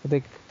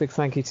big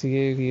thank you to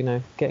you. You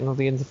know, getting all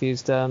the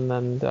interviews done,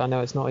 and I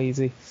know it's not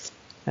easy.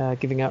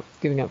 Giving up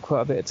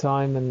quite a bit of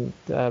time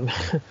and.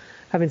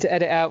 Having to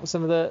edit out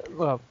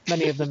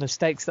many of the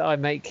mistakes that I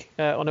make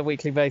on a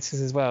weekly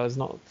basis as well is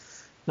not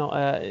no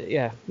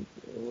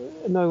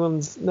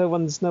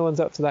one's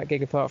up to that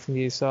gig apart from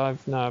you. So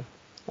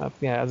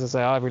as I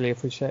say, I really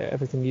appreciate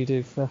everything you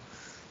do for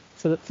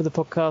the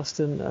podcast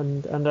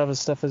and other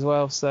stuff as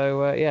well.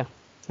 So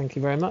thank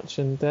you very much,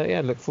 and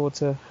look forward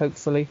to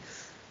hopefully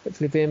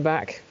being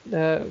back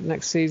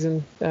next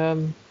season.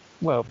 With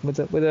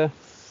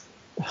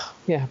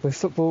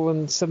football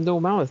and some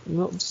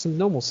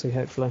normalcy,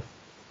 hopefully.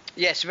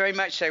 Yes, very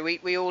much so.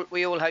 We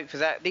all hope for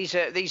that. These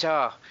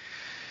are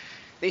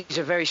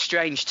very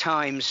strange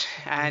times,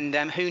 and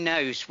who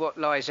knows what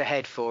lies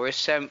ahead for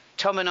us.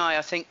 Tom and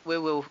I think we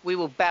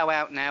will bow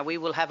out now. We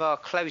will have our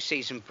close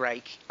season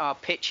break. Our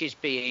pitch is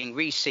being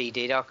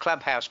reseeded, our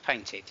clubhouse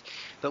painted.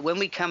 But when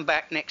we come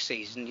back next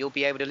season, you'll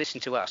be able to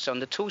listen to us on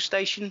the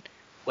Toolstation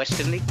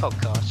Western League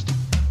podcast.